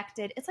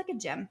connected. It's like a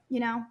gym, you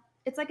know?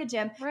 It's like a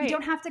gym. Right. You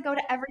don't have to go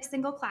to every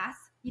single class.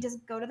 You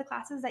just go to the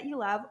classes that you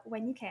love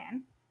when you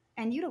can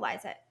and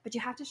utilize it. But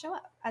you have to show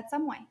up in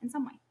some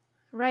way.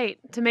 Right.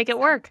 To make it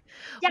work.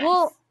 Yes.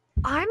 Well,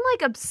 I'm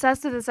like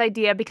obsessed with this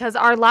idea because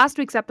our last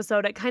week's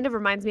episode, it kind of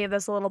reminds me of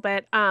this a little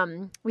bit.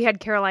 We had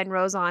Caroline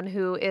Rose on,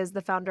 who is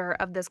the founder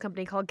of this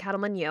company called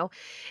Cattleman U.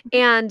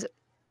 And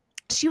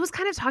she was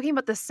kind of talking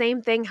about the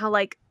same thing, how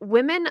like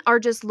women are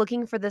just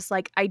looking for this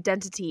like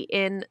identity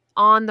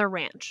on the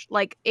ranch,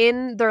 like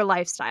in their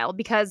lifestyle,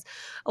 because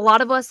a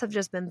lot of us have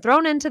just been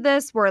thrown into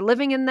this. We're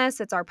living in this.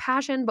 It's our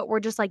passion, but we're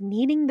just like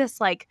needing this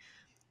like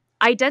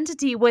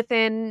identity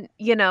within,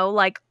 you know,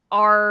 like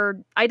our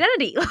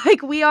identity.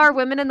 Like we are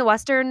women in the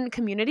Western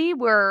community.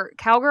 We're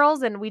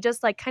cowgirls, and we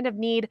just like kind of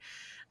need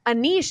a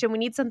niche, and we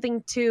need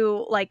something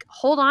to like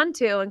hold on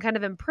to and kind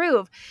of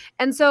improve.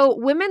 And so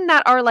women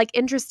that are like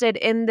interested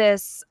in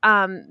this,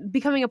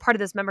 becoming a part of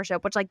this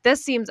membership, which like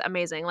this seems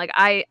amazing. Like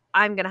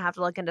I'm going to have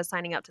to look into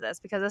signing up to this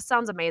because this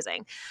sounds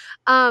amazing.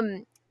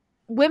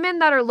 Women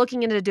that are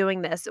looking into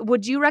doing this,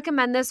 would you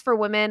recommend this for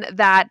women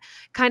that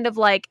kind of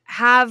like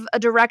have a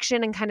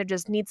direction and kind of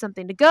just need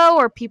something to go,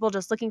 or people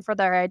just looking for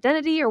their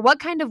identity, or what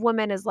kind of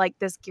women is like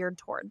this geared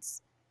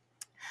towards?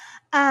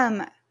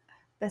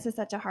 This is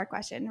such a hard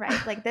question,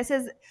 right? Like this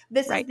is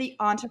right. Is the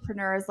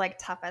entrepreneur's like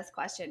toughest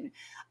question.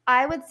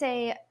 I would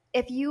say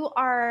if you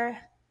are,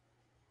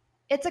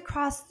 it's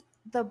across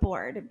the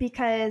board,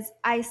 because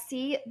I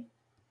see,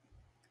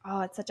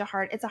 it's a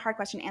hard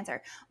question to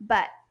answer,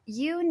 but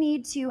you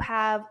need to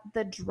have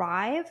the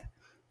drive.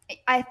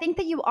 I think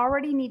that you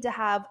already need to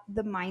have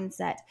the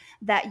mindset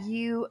that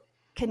you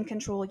can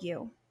control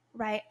you,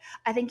 right?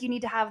 I think you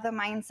need to have the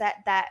mindset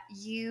that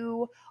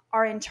you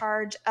are in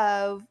charge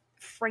of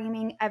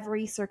framing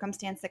every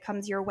circumstance that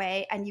comes your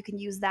way, and you can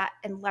use that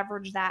and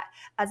leverage that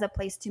as a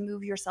place to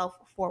move yourself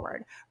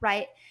forward,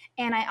 right?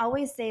 And I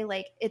always say,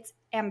 like, it's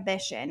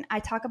ambition. I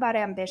talk about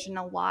ambition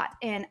a lot,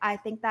 and I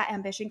think that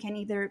ambition can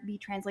either be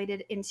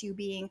translated into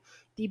being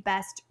the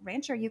best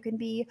rancher you can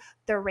be,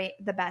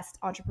 the best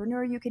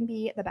entrepreneur you can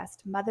be, the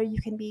best mother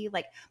you can be,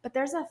 like, but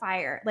there's a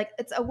fire. Like,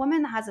 it's a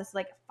woman that has this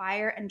like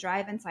fire and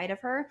drive inside of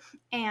her.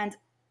 And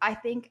I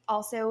think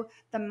also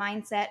the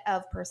mindset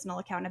of personal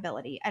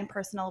accountability and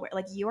personal,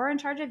 like, you are in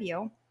charge of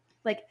you.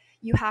 Like,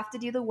 you have to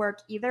do the work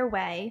either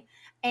way.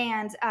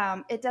 And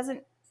it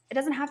doesn't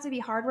have to be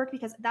hard work,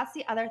 because that's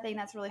the other thing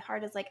that's really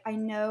hard is, like, I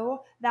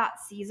know that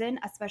season,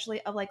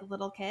 especially of like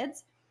little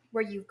kids,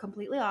 where you've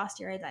completely lost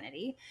your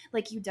identity.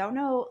 Like, you don't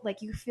know,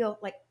 like, you feel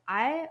like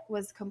I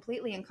was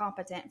completely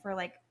incompetent for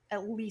like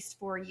at least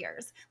 4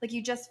 years. Like,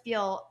 you just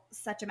feel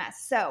such a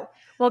mess. So,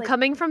 Well, like,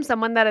 coming from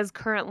someone that is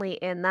currently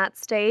in that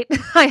state,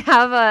 I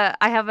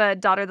have a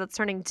daughter that's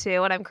turning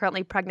 2, and I'm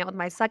currently pregnant with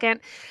my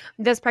second.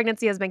 This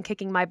pregnancy has been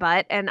kicking my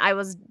butt, and I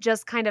was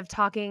just kind of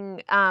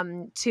talking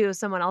to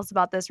someone else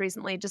about this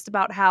recently, just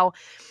about how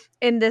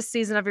in this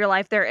season of your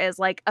life there is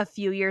like a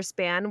few year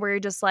span where you're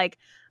just like,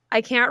 I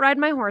can't ride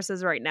my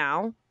horses right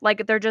now.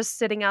 Like, they're just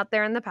sitting out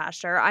there in the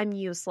pasture. I'm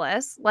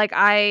useless. Like,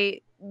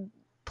 I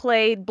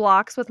played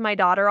blocks with my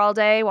daughter all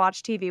day,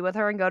 watch TV with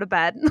her, and go to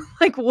bed.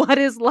 Like, what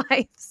is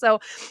life? So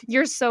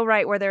you're so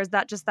right, where there's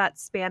that, just that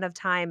span of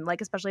time, like,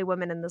 especially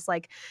women in this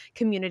like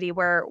community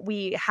where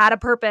we had a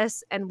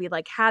purpose and we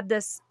like had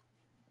this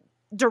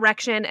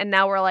direction, and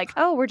now we're like,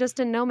 oh, we're just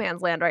in no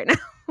man's land right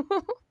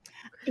now.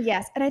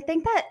 yes. And I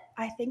think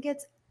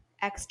it's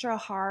extra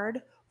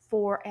hard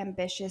for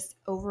ambitious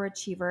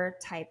overachiever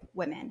type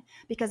women,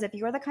 because if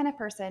you're the kind of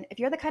person, if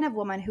you're the kind of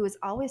woman who has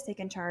always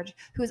taken charge,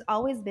 who's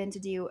always been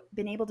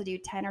able to do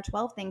 10 or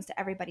 12 things to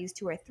everybody's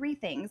 2 or 3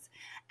 things,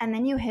 and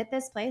then you hit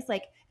this place,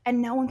 like,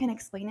 and no one can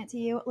explain it to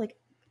you, like,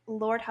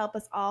 Lord help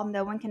us all,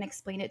 no one can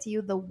explain it to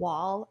you, the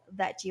wall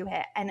that you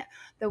hit. And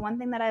the one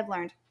thing that I've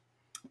learned,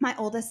 my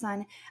oldest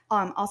son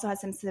also has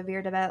some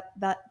severe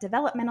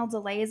developmental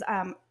delays,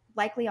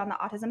 likely on the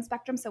autism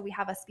spectrum. So we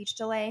have a speech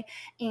delay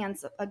and,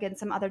 again,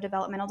 some other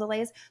developmental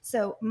delays.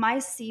 So my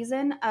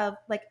season of,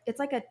 like, it's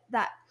like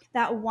that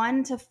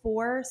 1 to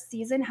 4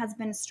 season has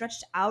been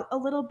stretched out a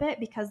little bit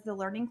because the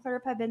learning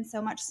curve have been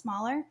so much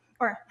smaller,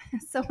 or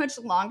so much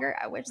longer.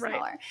 I wish Right.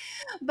 smaller.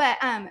 But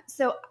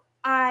so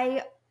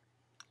I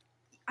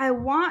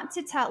want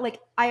to tell,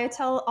 like, I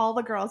tell all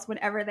the girls when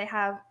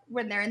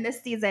they're in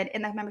this season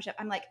in the membership,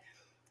 I'm like,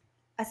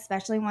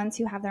 especially ones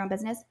who have their own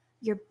business,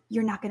 you're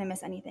not going to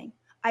miss anything.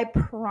 I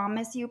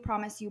promise you,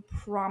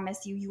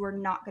 you are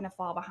not going to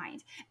fall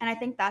behind. And I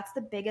think that's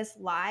the biggest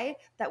lie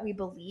that we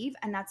believe,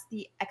 and that's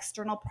the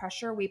external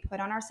pressure we put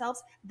on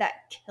ourselves that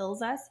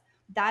kills us.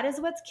 That is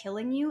what's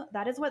killing you.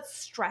 That is what's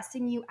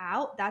stressing you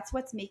out. That's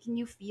what's making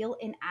you feel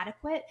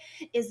inadequate,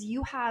 is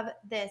you have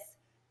this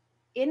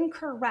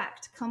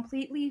incorrect,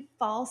 completely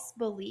false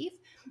belief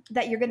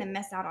that you're going to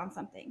miss out on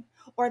something,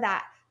 or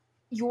that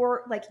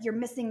you're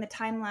missing the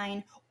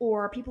timeline,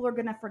 or people are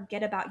going to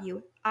forget about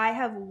you.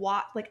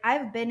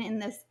 I've been in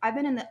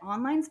the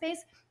online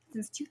space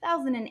since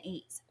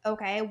 2008,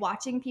 okay,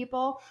 watching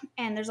people,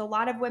 and there's a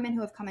lot of women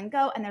who have come and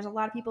go, and there's a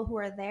lot of people who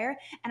are there,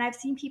 and I've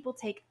seen people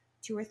take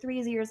 2 or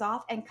 3 years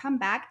off and come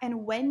back.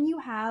 And when you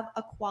have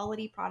a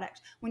quality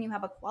product, when you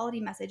have a quality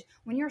message,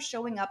 when you're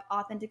showing up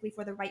authentically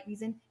for the right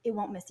reason, it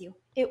won't miss you.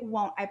 It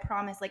won't, I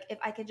promise. Like, if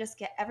I could just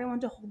get everyone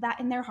to hold that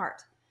in their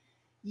heart,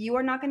 you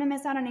are not going to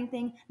miss out on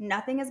anything.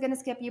 Nothing is going to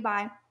skip you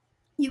by.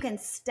 You can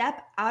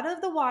step out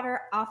of the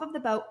water, off of the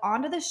boat,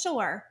 onto the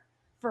shore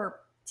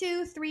for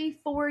 2, 3,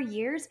 4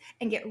 years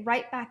and get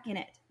right back in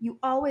it. You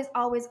always,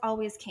 always,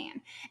 always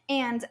can.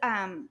 And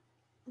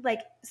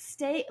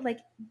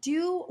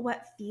do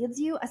what feeds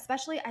you.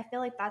 Especially, I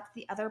feel like that's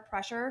the other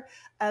pressure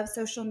of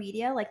social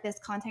media, like this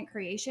content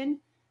creation.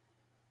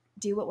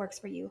 Do what works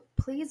for you.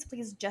 Please,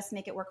 please just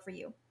make it work for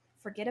you.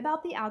 Forget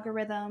about the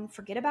algorithm.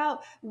 Forget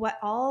about what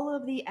all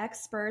of the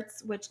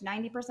experts, which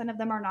 90% of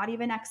them are not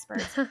even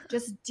experts,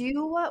 just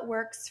do what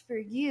works for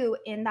you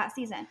in that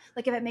season.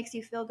 Like, if it makes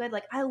you feel good,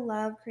 like, I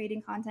love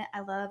creating content. I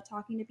love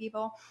talking to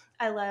people.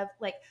 I love,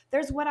 like,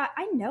 there's what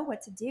I know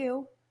what to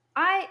do.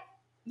 I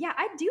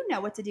do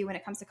know what to do when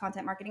it comes to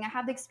content marketing. I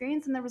have the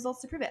experience and the results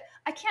to prove it.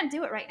 I can't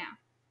do it right now.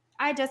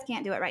 I just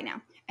can't do it right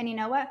now. And you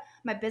know what?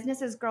 My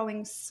business is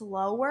growing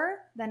slower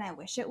than I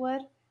wish it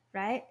would,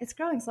 right? It's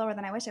growing slower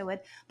than I wish it would,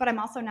 but I'm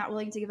also not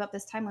willing to give up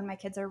this time when my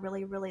kids are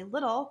really, really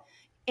little.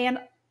 And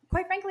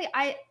quite frankly,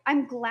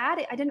 I'm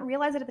glad I didn't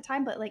realize it at the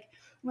time, but like,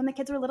 when the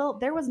kids were little,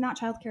 there was not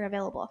childcare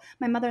available.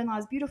 My mother-in-law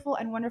is beautiful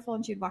and wonderful,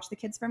 and she'd watch the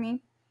kids for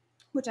me,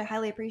 which I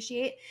highly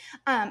appreciate.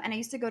 And I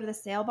used to go to the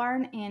sale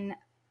barn in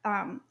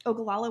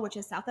Ogallala, which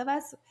is south of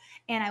us,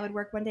 and I would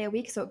work 1 day a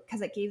week, so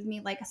because it gave me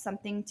like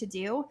something to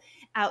do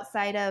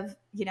outside of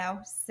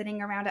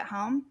sitting around at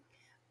home.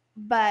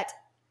 But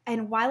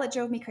And while it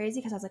drove me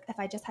crazy, because I was like, if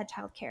I just had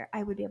childcare,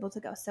 I would be able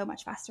to go so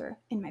much faster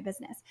in my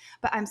business.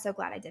 But I'm so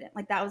glad I didn't.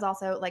 Like, that was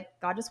also like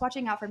God just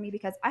watching out for me,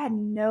 because I had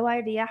no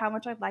idea how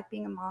much I'd like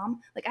being a mom.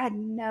 Like, I had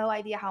no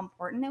idea how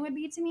important it would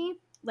be to me.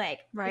 Like,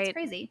 it's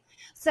crazy.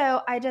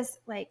 So I just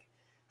like,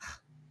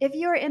 if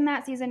you're in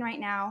that season right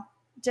now,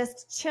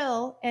 just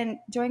chill and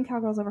join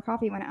Cowgirls Over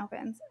Coffee when it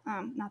opens.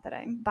 Not that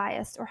I'm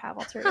biased or have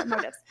ulterior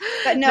motives,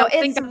 but no, I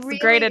think that's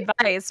great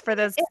advice for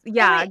this.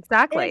 Yeah, really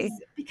exactly.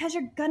 is, because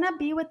you're gonna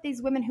be with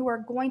these women who are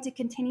going to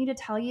continue to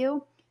tell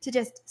you to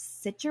just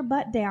sit your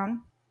butt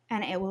down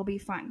and it will be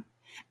fun.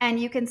 And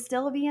you can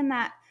still be in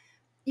that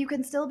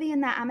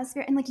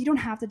atmosphere. And like, you don't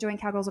have to join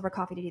Cowgirls Over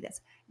Coffee to do this.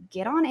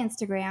 Get on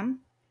Instagram,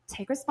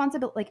 take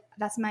responsibility. Like,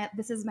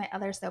 this is my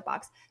other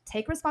soapbox.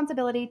 Take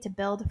responsibility to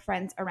build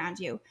friends around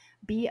you.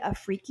 Be a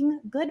freaking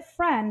good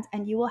friend,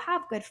 and you will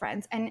have good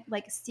friends, and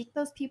like, seek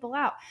those people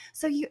out.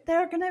 So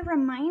they're going to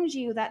remind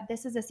you that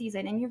this is a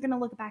season, and you're going to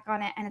look back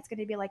on it and it's going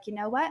to be like, you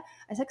know what?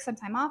 I took some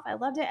time off. I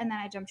loved it. And then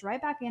I jumped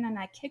right back in and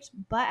I kicked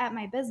butt at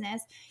my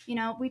business. You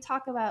know, we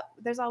talk about,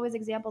 there's always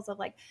examples of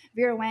like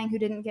Vera Wang, who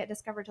didn't get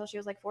discovered till she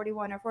was like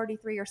 41 or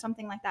 43 or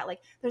something like that. Like,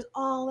 there's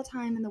all the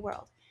time in the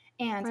world.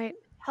 And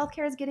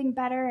healthcare is getting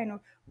better, and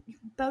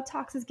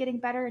Botox is getting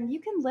better, and you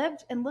can live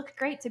and look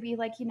great to be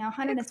like,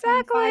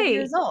 125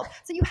 years old.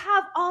 So you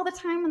have all the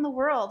time in the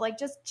world. Like,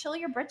 just chill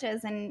your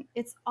britches and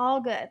it's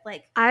all good.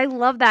 Like, I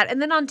love that. And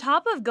then on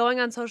top of going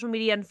on social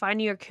media and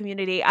finding your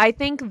community, I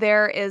think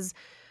there is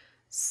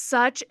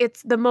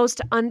it's the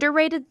most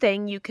underrated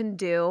thing you can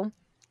do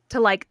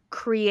to like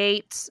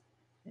create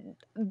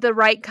the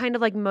right kind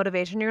of like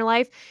motivation in your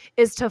life,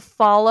 is to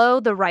follow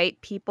the right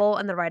people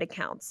and the right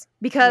accounts.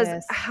 Because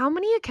how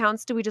many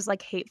accounts do we just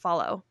like hate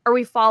follow? Or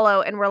we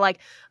follow and we're like,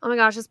 oh my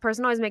gosh, this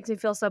person always makes me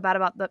feel so bad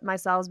about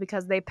myself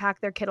because they pack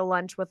their kid a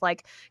lunch with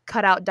like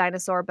cut out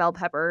dinosaur bell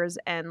peppers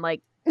and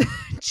like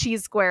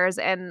cheese squares,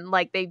 and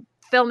like they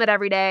film it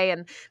every day,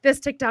 and this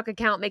TikTok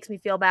account makes me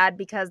feel bad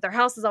because their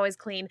house is always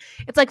clean.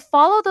 It's like,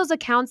 follow those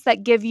accounts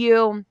that give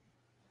you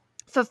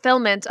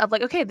fulfillment of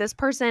like, okay, this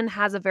person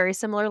has a very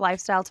similar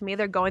lifestyle to me.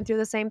 They're going through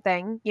the same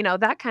thing,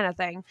 that kind of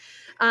thing.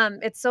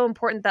 It's so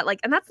important that like,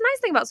 and that's the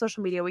nice thing about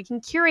social media. We can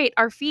curate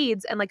our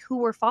feeds and like who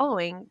we're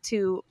following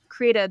to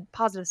create a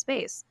positive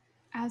space.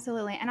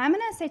 Absolutely. And I'm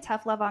going to say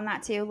tough love on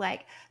that too.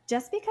 Like,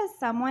 just because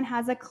someone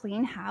has a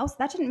clean house,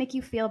 that shouldn't make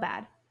you feel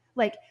bad.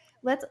 Like,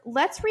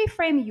 let's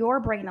reframe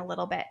your brain a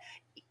little bit.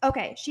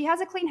 Okay, she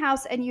has a clean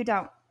house and you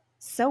don't.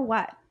 So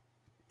what?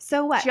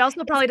 So what? She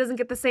also probably doesn't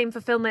get the same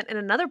fulfillment in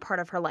another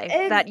part of her life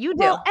that you do.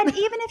 Well, and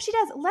even if she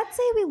does, let's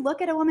say we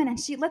look at a woman and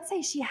let's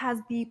say she has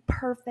the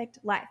perfect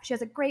life. She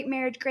has a great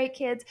marriage, great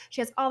kids. She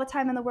has all the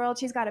time in the world.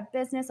 She's got a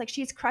business. Like,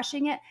 she's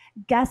crushing it.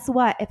 Guess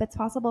what? If it's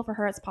possible for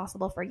her, it's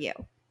possible for you.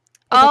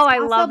 I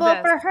love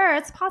this. For her,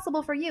 it's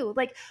possible for you.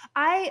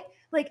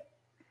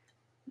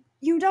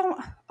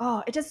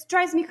 It just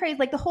drives me crazy.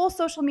 Like, the whole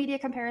social media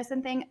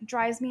comparison thing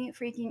drives me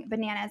freaking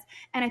bananas.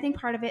 And I think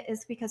part of it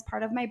is because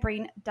part of my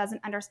brain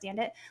doesn't understand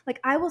it. Like,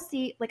 I will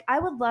see, like, I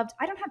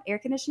don't have air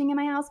conditioning in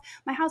my house.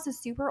 My house is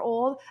super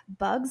old.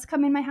 Bugs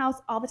come in my house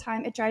all the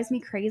time. It drives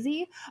me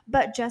crazy.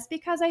 But just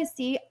because I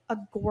see a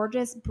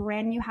gorgeous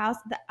brand new house,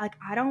 that like,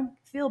 I don't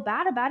feel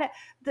bad about it.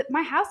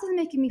 My house is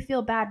making me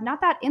feel bad,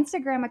 not that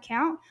Instagram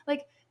account.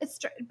 Like,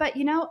 but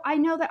I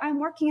know that I'm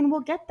working and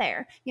we'll get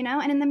there,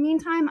 and in the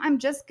meantime, I'm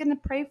just going to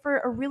pray for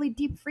a really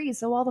deep freeze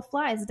so all the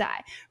flies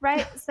die.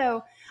 Right.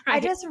 So right. I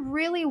just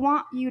really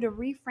want you to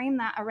reframe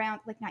that around,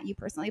 like, not you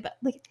personally, but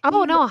like,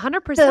 no,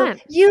 100%.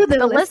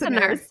 The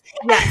listeners.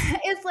 Yes.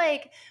 It's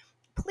like,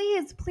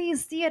 please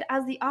see it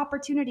as the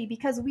opportunity,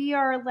 because we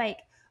are like,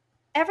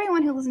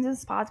 everyone who listens to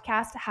this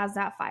podcast has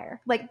that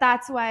fire. Like,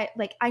 that's why,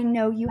 like, I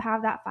know you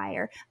have that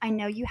fire. I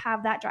know you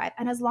have that drive.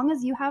 And as long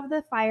as you have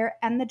the fire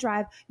and the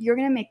drive, you're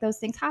going to make those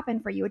things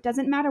happen for you. It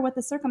doesn't matter what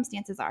the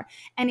circumstances are.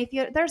 And if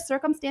there's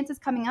circumstances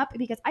coming up,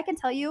 because I can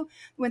tell you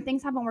when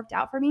things haven't worked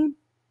out for me,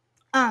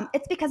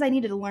 it's because I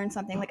needed to learn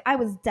something. Like, I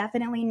was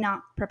definitely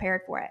not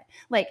prepared for it.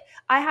 Like,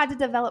 I had to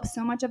develop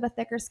so much of a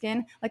thicker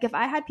skin. Like, if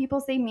I had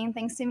people say mean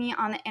things to me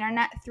on the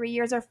internet 3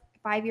 years or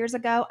 5 years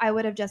ago, I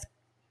would have just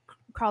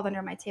crawled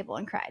under my table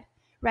and cried,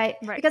 right?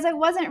 Because I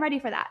wasn't ready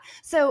for that.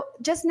 So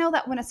just know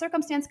that when a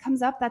circumstance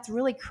comes up that's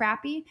really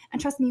crappy,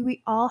 and trust me,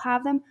 we all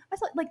have them. I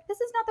thought, like, this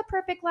is not the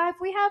perfect life.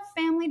 We have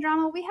family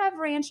drama. We have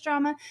ranch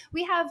drama.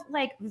 We have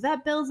like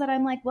vet bills that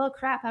I'm like, well,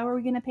 crap, how are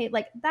we going to pay?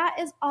 Like, that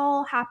is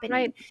all happening.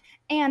 Right.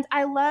 And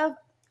I like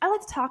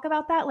to talk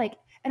about that. Like,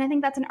 and I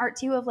think that's an art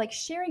too, of like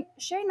sharing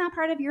that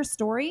part of your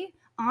story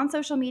on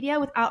social media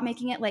without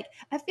making it like,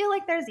 I feel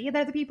like there's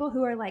either the people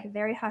who are like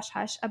very hush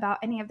hush about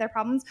any of their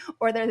problems,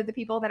 or they're the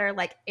people that are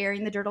like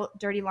airing the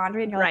dirty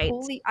laundry, and you're like,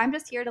 holy, I'm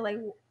just here to like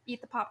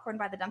eat the popcorn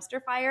by the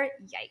dumpster fire.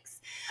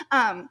 Yikes.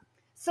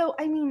 So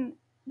I mean,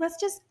 let's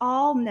just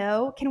all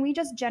know, can we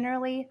just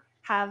generally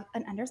have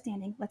an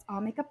understanding? Let's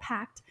all make a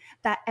pact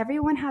that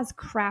everyone has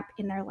crap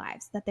in their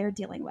lives that they're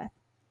dealing with.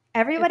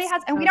 Everybody It's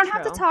has, and we so don't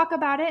have to true. talk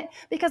about it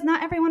because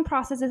not everyone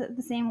processes it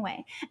the same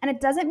way. And it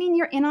doesn't mean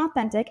you're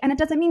inauthentic, and it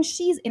doesn't mean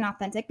she's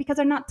inauthentic because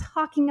they're not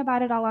talking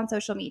about it all on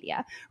social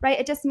media, right?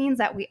 It just means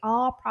that we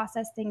all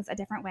process things a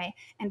different way.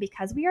 And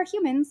because we are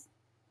humans,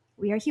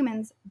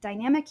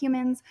 dynamic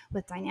humans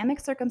with dynamic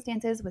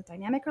circumstances, with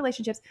dynamic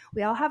relationships.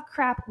 We all have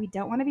crap we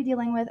don't want to be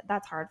dealing with.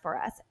 That's hard for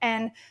us.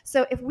 And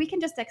so if we can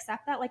just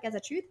accept that like as a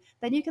truth,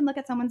 then you can look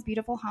at someone's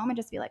beautiful home and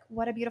just be like,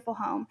 what a beautiful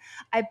home.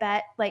 I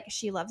bet like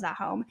she loves that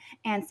home.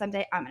 And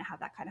someday I'm going to have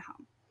that kind of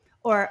home.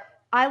 Or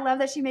I love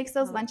that she makes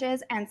those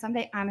lunches, and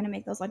someday I'm going to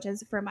make those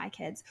lunches for my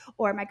kids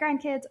or my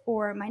grandkids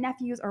or my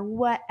nephews or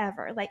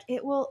whatever. Like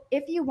it will,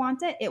 if you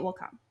want it, it will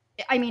come.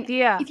 I mean,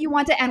 Yeah. if you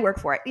want it and work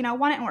for it,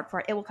 want it and work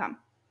for it, it will come.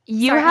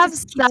 You Sorry, I have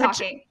just keep such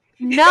talking.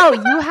 no,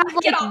 you have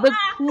Get like all the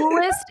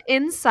coolest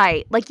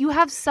insight. Like you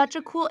have such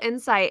a cool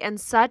insight and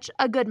such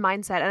a good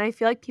mindset. And I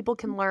feel like people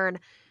can learn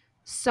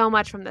so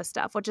much from this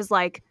stuff, which is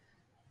like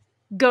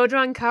go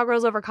join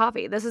Cowgirls over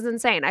coffee. This is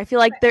insane. I feel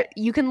like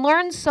you can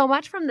learn so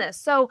much from this.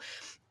 So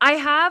I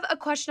have a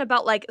question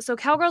about like, so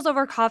Cowgirls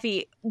over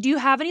coffee, do you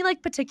have any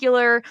like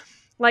particular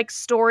like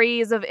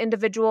stories of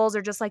individuals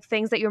or just like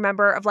things that you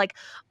remember of like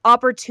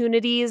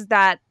opportunities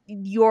that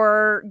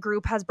your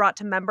group has brought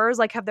to members?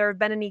 Like, have there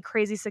been any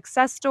crazy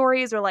success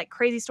stories or like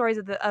crazy stories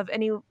of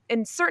any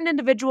in certain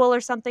individual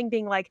or something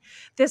being like,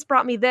 this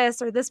brought me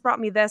this or this brought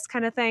me this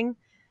kind of thing?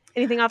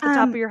 Anything off the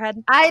top of your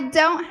head? I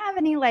don't have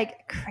any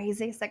like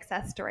crazy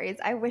success stories.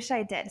 I wish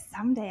I did.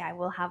 Someday I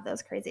will have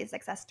those crazy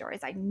success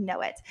stories. I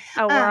know it.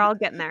 Oh, we're all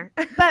getting there.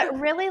 But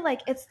really, like,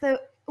 it's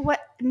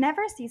what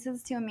never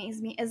ceases to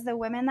amaze me is the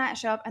women that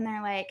show up and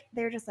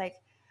they're just like,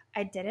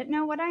 I didn't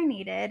know what I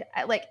needed.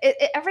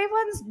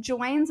 Everyone's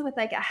joins with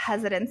like a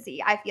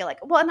hesitancy, I feel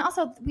like. Well, and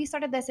also we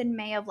started this in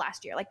May of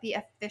last year, like the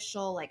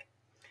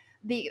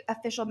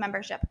official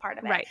membership part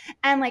of it. Right.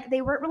 And like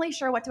they weren't really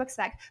sure what to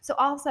expect. So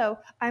also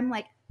I'm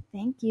like,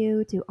 thank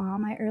you to all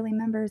my early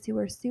members who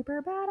were super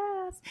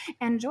badass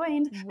and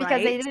joined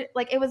because they did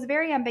like it was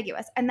very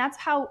ambiguous. And that's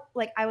how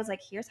like I was like,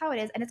 here's how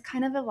it is. And it's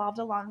kind of evolved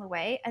along the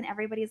way. And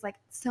everybody's like,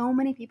 so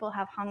many people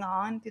have hung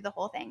on through the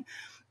whole thing.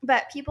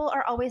 But people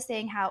are always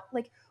saying how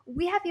like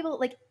we have people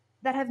like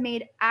that have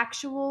made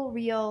actual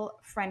real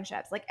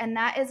friendships. Like, and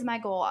that is my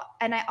goal.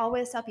 And I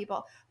always tell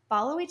people,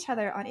 follow each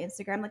other on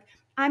Instagram. Like,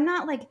 I'm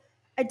not like,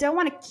 I don't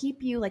want to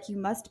keep you like you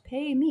must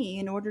pay me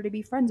in order to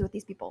be friends with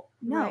these people.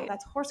 No,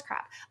 that's horse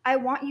crap. I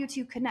want you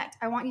to connect.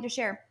 I want you to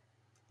share.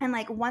 And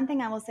like one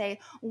thing I will say,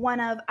 one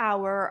of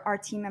our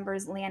team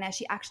members, Lana,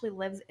 she actually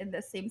lives in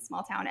the same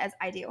small town as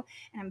I do.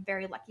 And I'm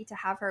very lucky to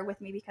have her with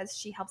me because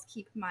she helps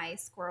keep my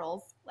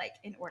squirrels like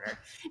in order.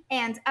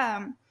 And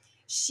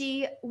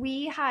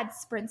we had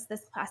sprints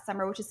this past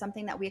summer, which is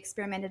something that we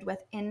experimented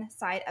with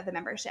inside of the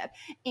membership.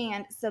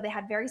 And so they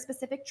had very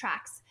specific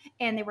tracks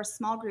and they were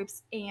small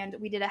groups, and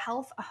we did a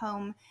health, a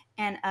home,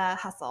 and a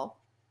hustle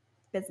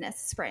business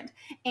sprint.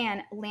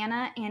 And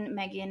Lana and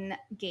Megan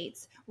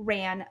Gates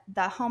ran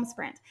the home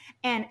sprint,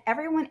 and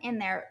everyone in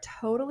there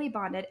totally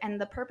bonded.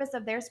 And the purpose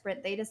of their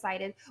sprint, they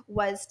decided,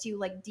 was to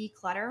like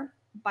declutter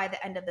by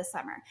the end of the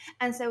summer.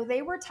 And so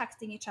they were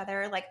texting each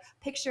other like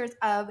pictures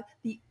of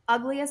the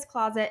ugliest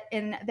closet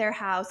in their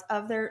house,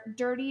 of their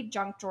dirty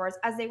junk drawers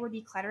as they were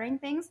decluttering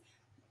things.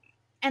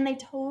 And they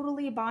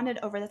totally bonded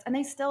over this, and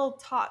they still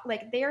talk,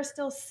 like they are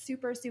still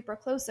super, super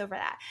close over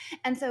that.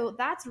 And so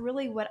that's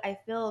really what I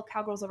feel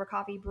Cowgirls Over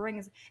Coffee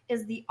brings,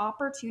 is the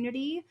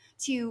opportunity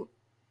to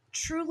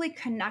truly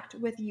connect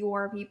with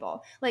your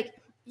people. Like,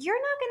 you're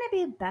not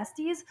going to be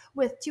besties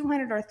with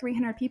 200 or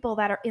 300 people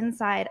that are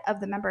inside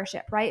of the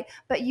membership, right?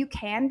 But you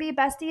can be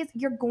besties.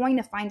 You're going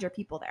to find your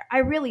people there. I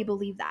really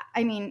believe that.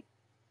 I mean,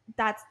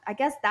 I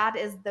guess that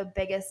is the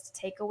biggest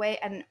takeaway,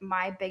 and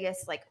my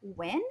biggest like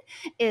win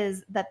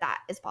is that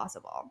is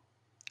possible.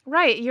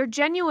 Right. Your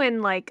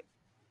genuine, like,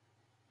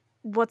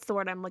 what's the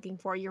word I'm looking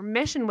for? Your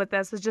mission with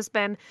this has just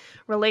been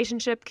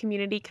relationship,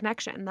 community,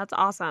 connection. That's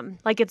awesome.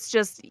 Like, it's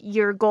just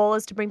your goal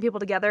is to bring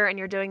people together, and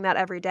you're doing that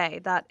every day.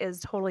 That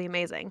is totally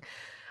amazing.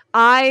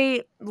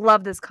 I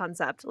love this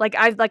concept. Like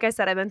I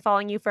said, I've been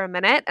following you for a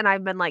minute, and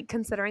I've been like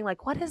considering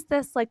like, what is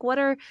this? Like,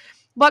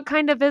 what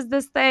kind of is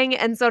this thing?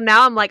 And so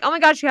now I'm like, oh my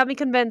gosh, you have me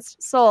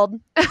convinced. Sold.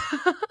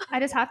 I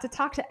just have to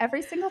talk to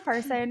every single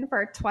person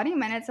for 20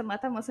 minutes and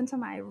let them listen to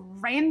my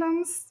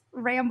random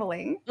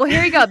rambling. Well,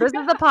 here you go. This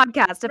is the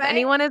podcast. If Right?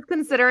 anyone is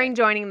considering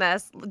joining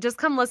this, just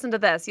come listen to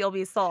this. You'll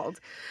be sold.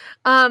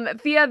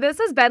 Thea, this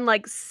has been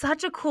like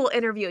such a cool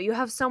interview. You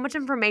have so much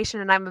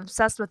information and I'm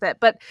obsessed with it.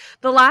 But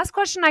the last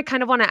question I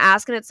kind of want to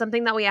ask, and it's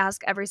something that we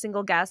ask every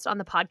single guest on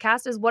the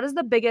podcast, is what is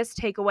the biggest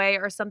takeaway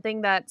or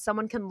something that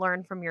someone can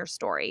learn from your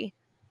story?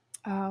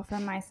 Oh,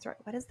 from my story.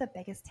 What is the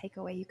biggest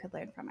takeaway you could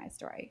learn from my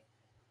story?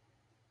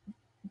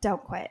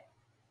 Don't quit.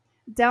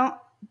 Don't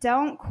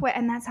don't quit.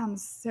 And that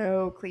sounds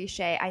so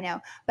cliche, I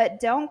know, but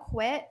don't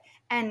quit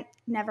and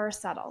never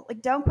settle.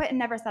 Like, don't quit and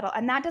never settle.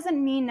 And that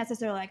doesn't mean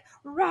necessarily like,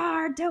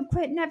 rawr, don't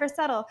quit, never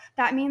settle.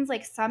 That means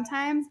like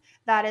sometimes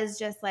that is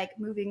just like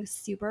moving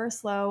super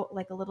slow,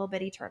 like a little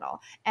bitty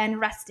turtle, and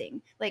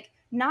resting, like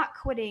not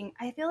quitting.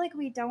 I feel like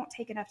we don't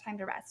take enough time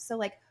to rest. So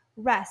like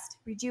rest,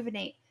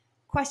 rejuvenate,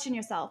 question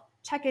yourself,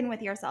 check in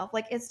with yourself.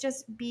 Like, it's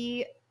just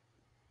be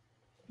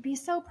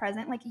so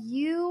present. Like,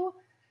 you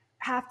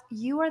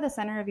are the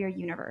center of your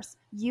universe.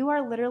 You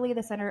are literally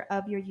the center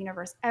of your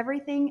universe.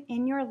 Everything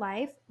in your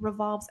life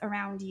revolves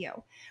around you,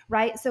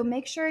 right? So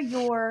make sure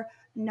you're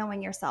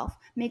knowing yourself.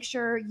 Make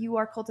sure you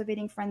are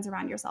cultivating friends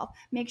around yourself.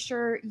 Make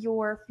sure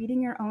you're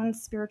feeding your own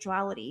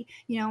spirituality.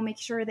 Make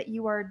sure that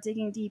you are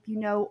digging deep. You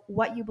know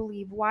what you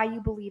believe, why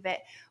you believe it,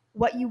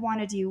 what you want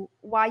to do,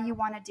 why you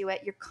want to do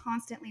it. You're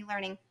constantly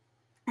learning.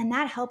 And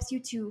that helps you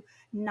to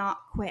not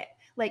quit.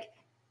 Like,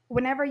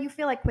 whenever you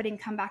feel like quitting,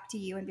 come back to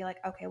you and be like,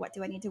 okay, what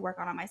do I need to work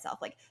on myself?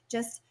 Like,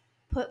 just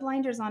put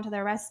blinders on to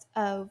the rest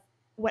of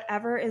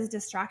whatever is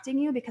distracting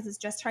you, because it's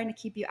just trying to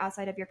keep you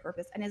outside of your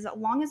purpose. And as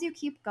long as you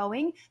keep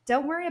going,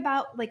 don't worry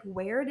about like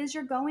where it is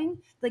you're going.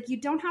 Like, you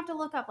don't have to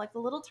look up. Like the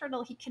little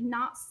turtle, he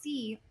cannot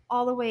see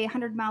all the way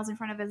 100 miles in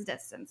front of his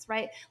distance,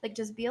 right? Like,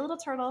 just be a little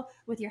turtle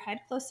with your head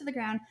close to the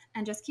ground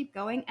and just keep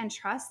going and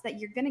trust that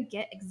you're going to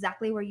get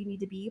exactly where you need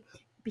to be,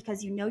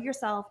 because you know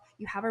yourself,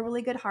 you have a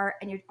really good heart,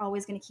 and you're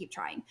always going to keep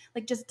trying.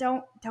 Like, just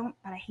don't, but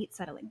I hate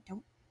settling.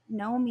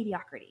 No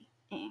mediocrity.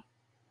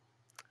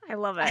 I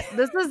love it.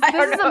 This is I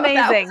don't know amazing.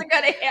 If that was a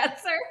good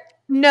answer.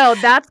 No,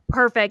 that's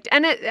perfect.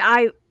 And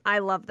I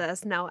love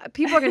this. No,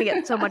 people are going to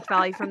get so much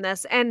value from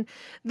this. And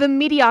the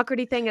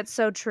mediocrity thing, it's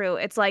so true.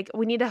 It's like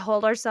we need to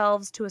hold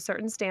ourselves to a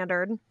certain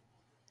standard.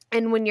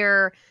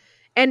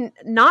 And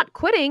not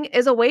quitting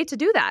is a way to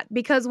do that,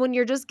 because when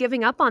you're just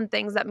giving up on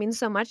things that mean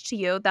so much to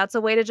you, that's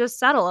a way to just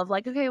settle of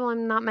like, okay, well,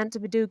 I'm not meant to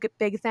do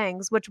big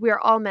things, which we are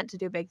all meant to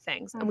do big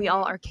things. And we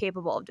all are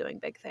capable of doing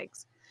big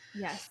things.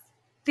 Yes.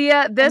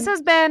 Thea, this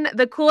has been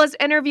the coolest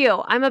interview.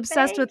 I'm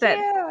obsessed with it.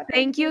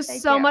 Thank you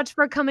so much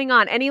for coming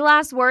on. Any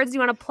last words? You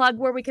want to plug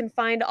where we can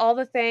find all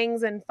the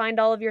things and find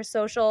all of your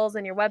socials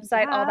and your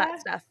website, all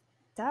that stuff?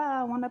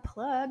 I want to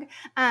plug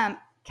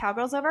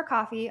Cowgirls Over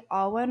Coffee,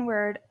 all one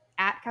word,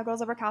 at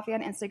Cowgirls Over Coffee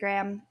on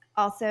Instagram.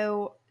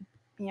 Also,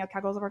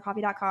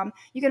 cowgirlsovercoffee.com.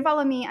 You can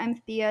follow me. I'm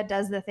Thea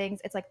Does the Things.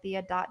 It's like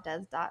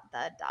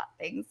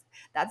Thea.does.the.things.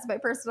 That's my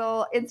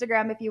personal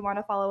Instagram if you want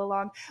to follow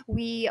along.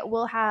 We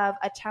will have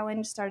a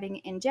challenge starting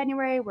in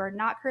January. We're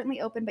not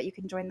currently open, but you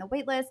can join the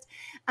waitlist.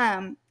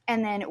 And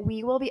then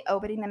we will be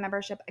opening the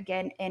membership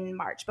again in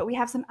March. But we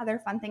have some other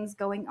fun things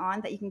going on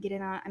that you can get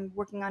in on. I'm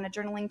working on a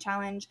journaling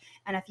challenge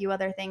and a few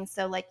other things.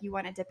 So like, you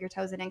want to dip your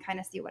toes in and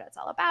kind of see what it's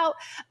all about.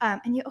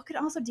 And you could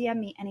also DM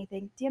me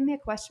anything. DM me a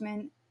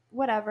question,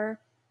 whatever.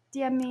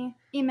 DM me,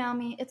 email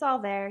me. It's all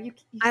there. You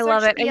I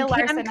love it. Thea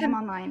Larsen, I'm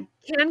online.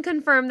 Can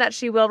confirm that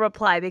she will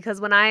reply,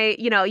 because when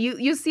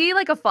you see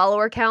like a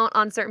follower count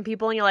on certain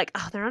people and you're like,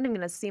 oh, they're not even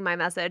going to see my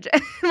message.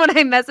 When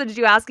I messaged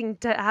you asking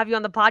to have you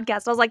on the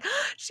podcast, I was like,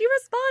 she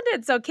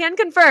responded. So can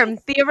confirm,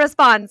 Thea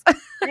responds.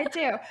 I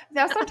do.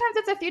 Now, sometimes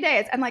it's a few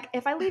days. And like,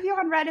 if I leave you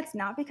on red, it's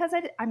not because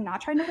I'm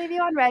not trying to leave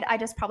you on red. I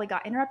just probably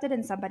got interrupted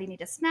and somebody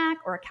needed a snack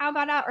or a cow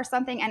got out or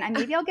something. And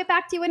maybe I'll get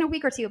back to you in a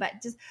week or two, but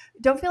just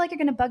don't feel like you're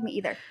going to bug me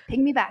either.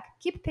 Ping me back.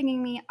 Keep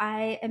pinging me.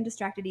 I am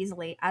distracted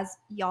easily, as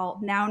y'all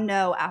now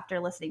know after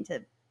listening to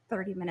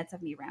 30 minutes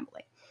of me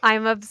rambling.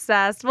 I'm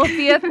obsessed. Well,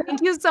 Thea,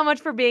 thank you so much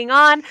for being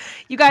on.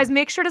 You guys,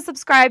 make sure to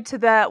subscribe to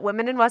the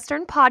Women in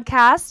Western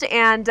podcast,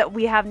 and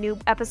we have new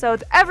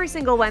episodes every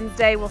single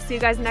Wednesday. We'll see you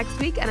guys next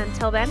week, and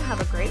until then,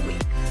 have a great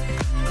week.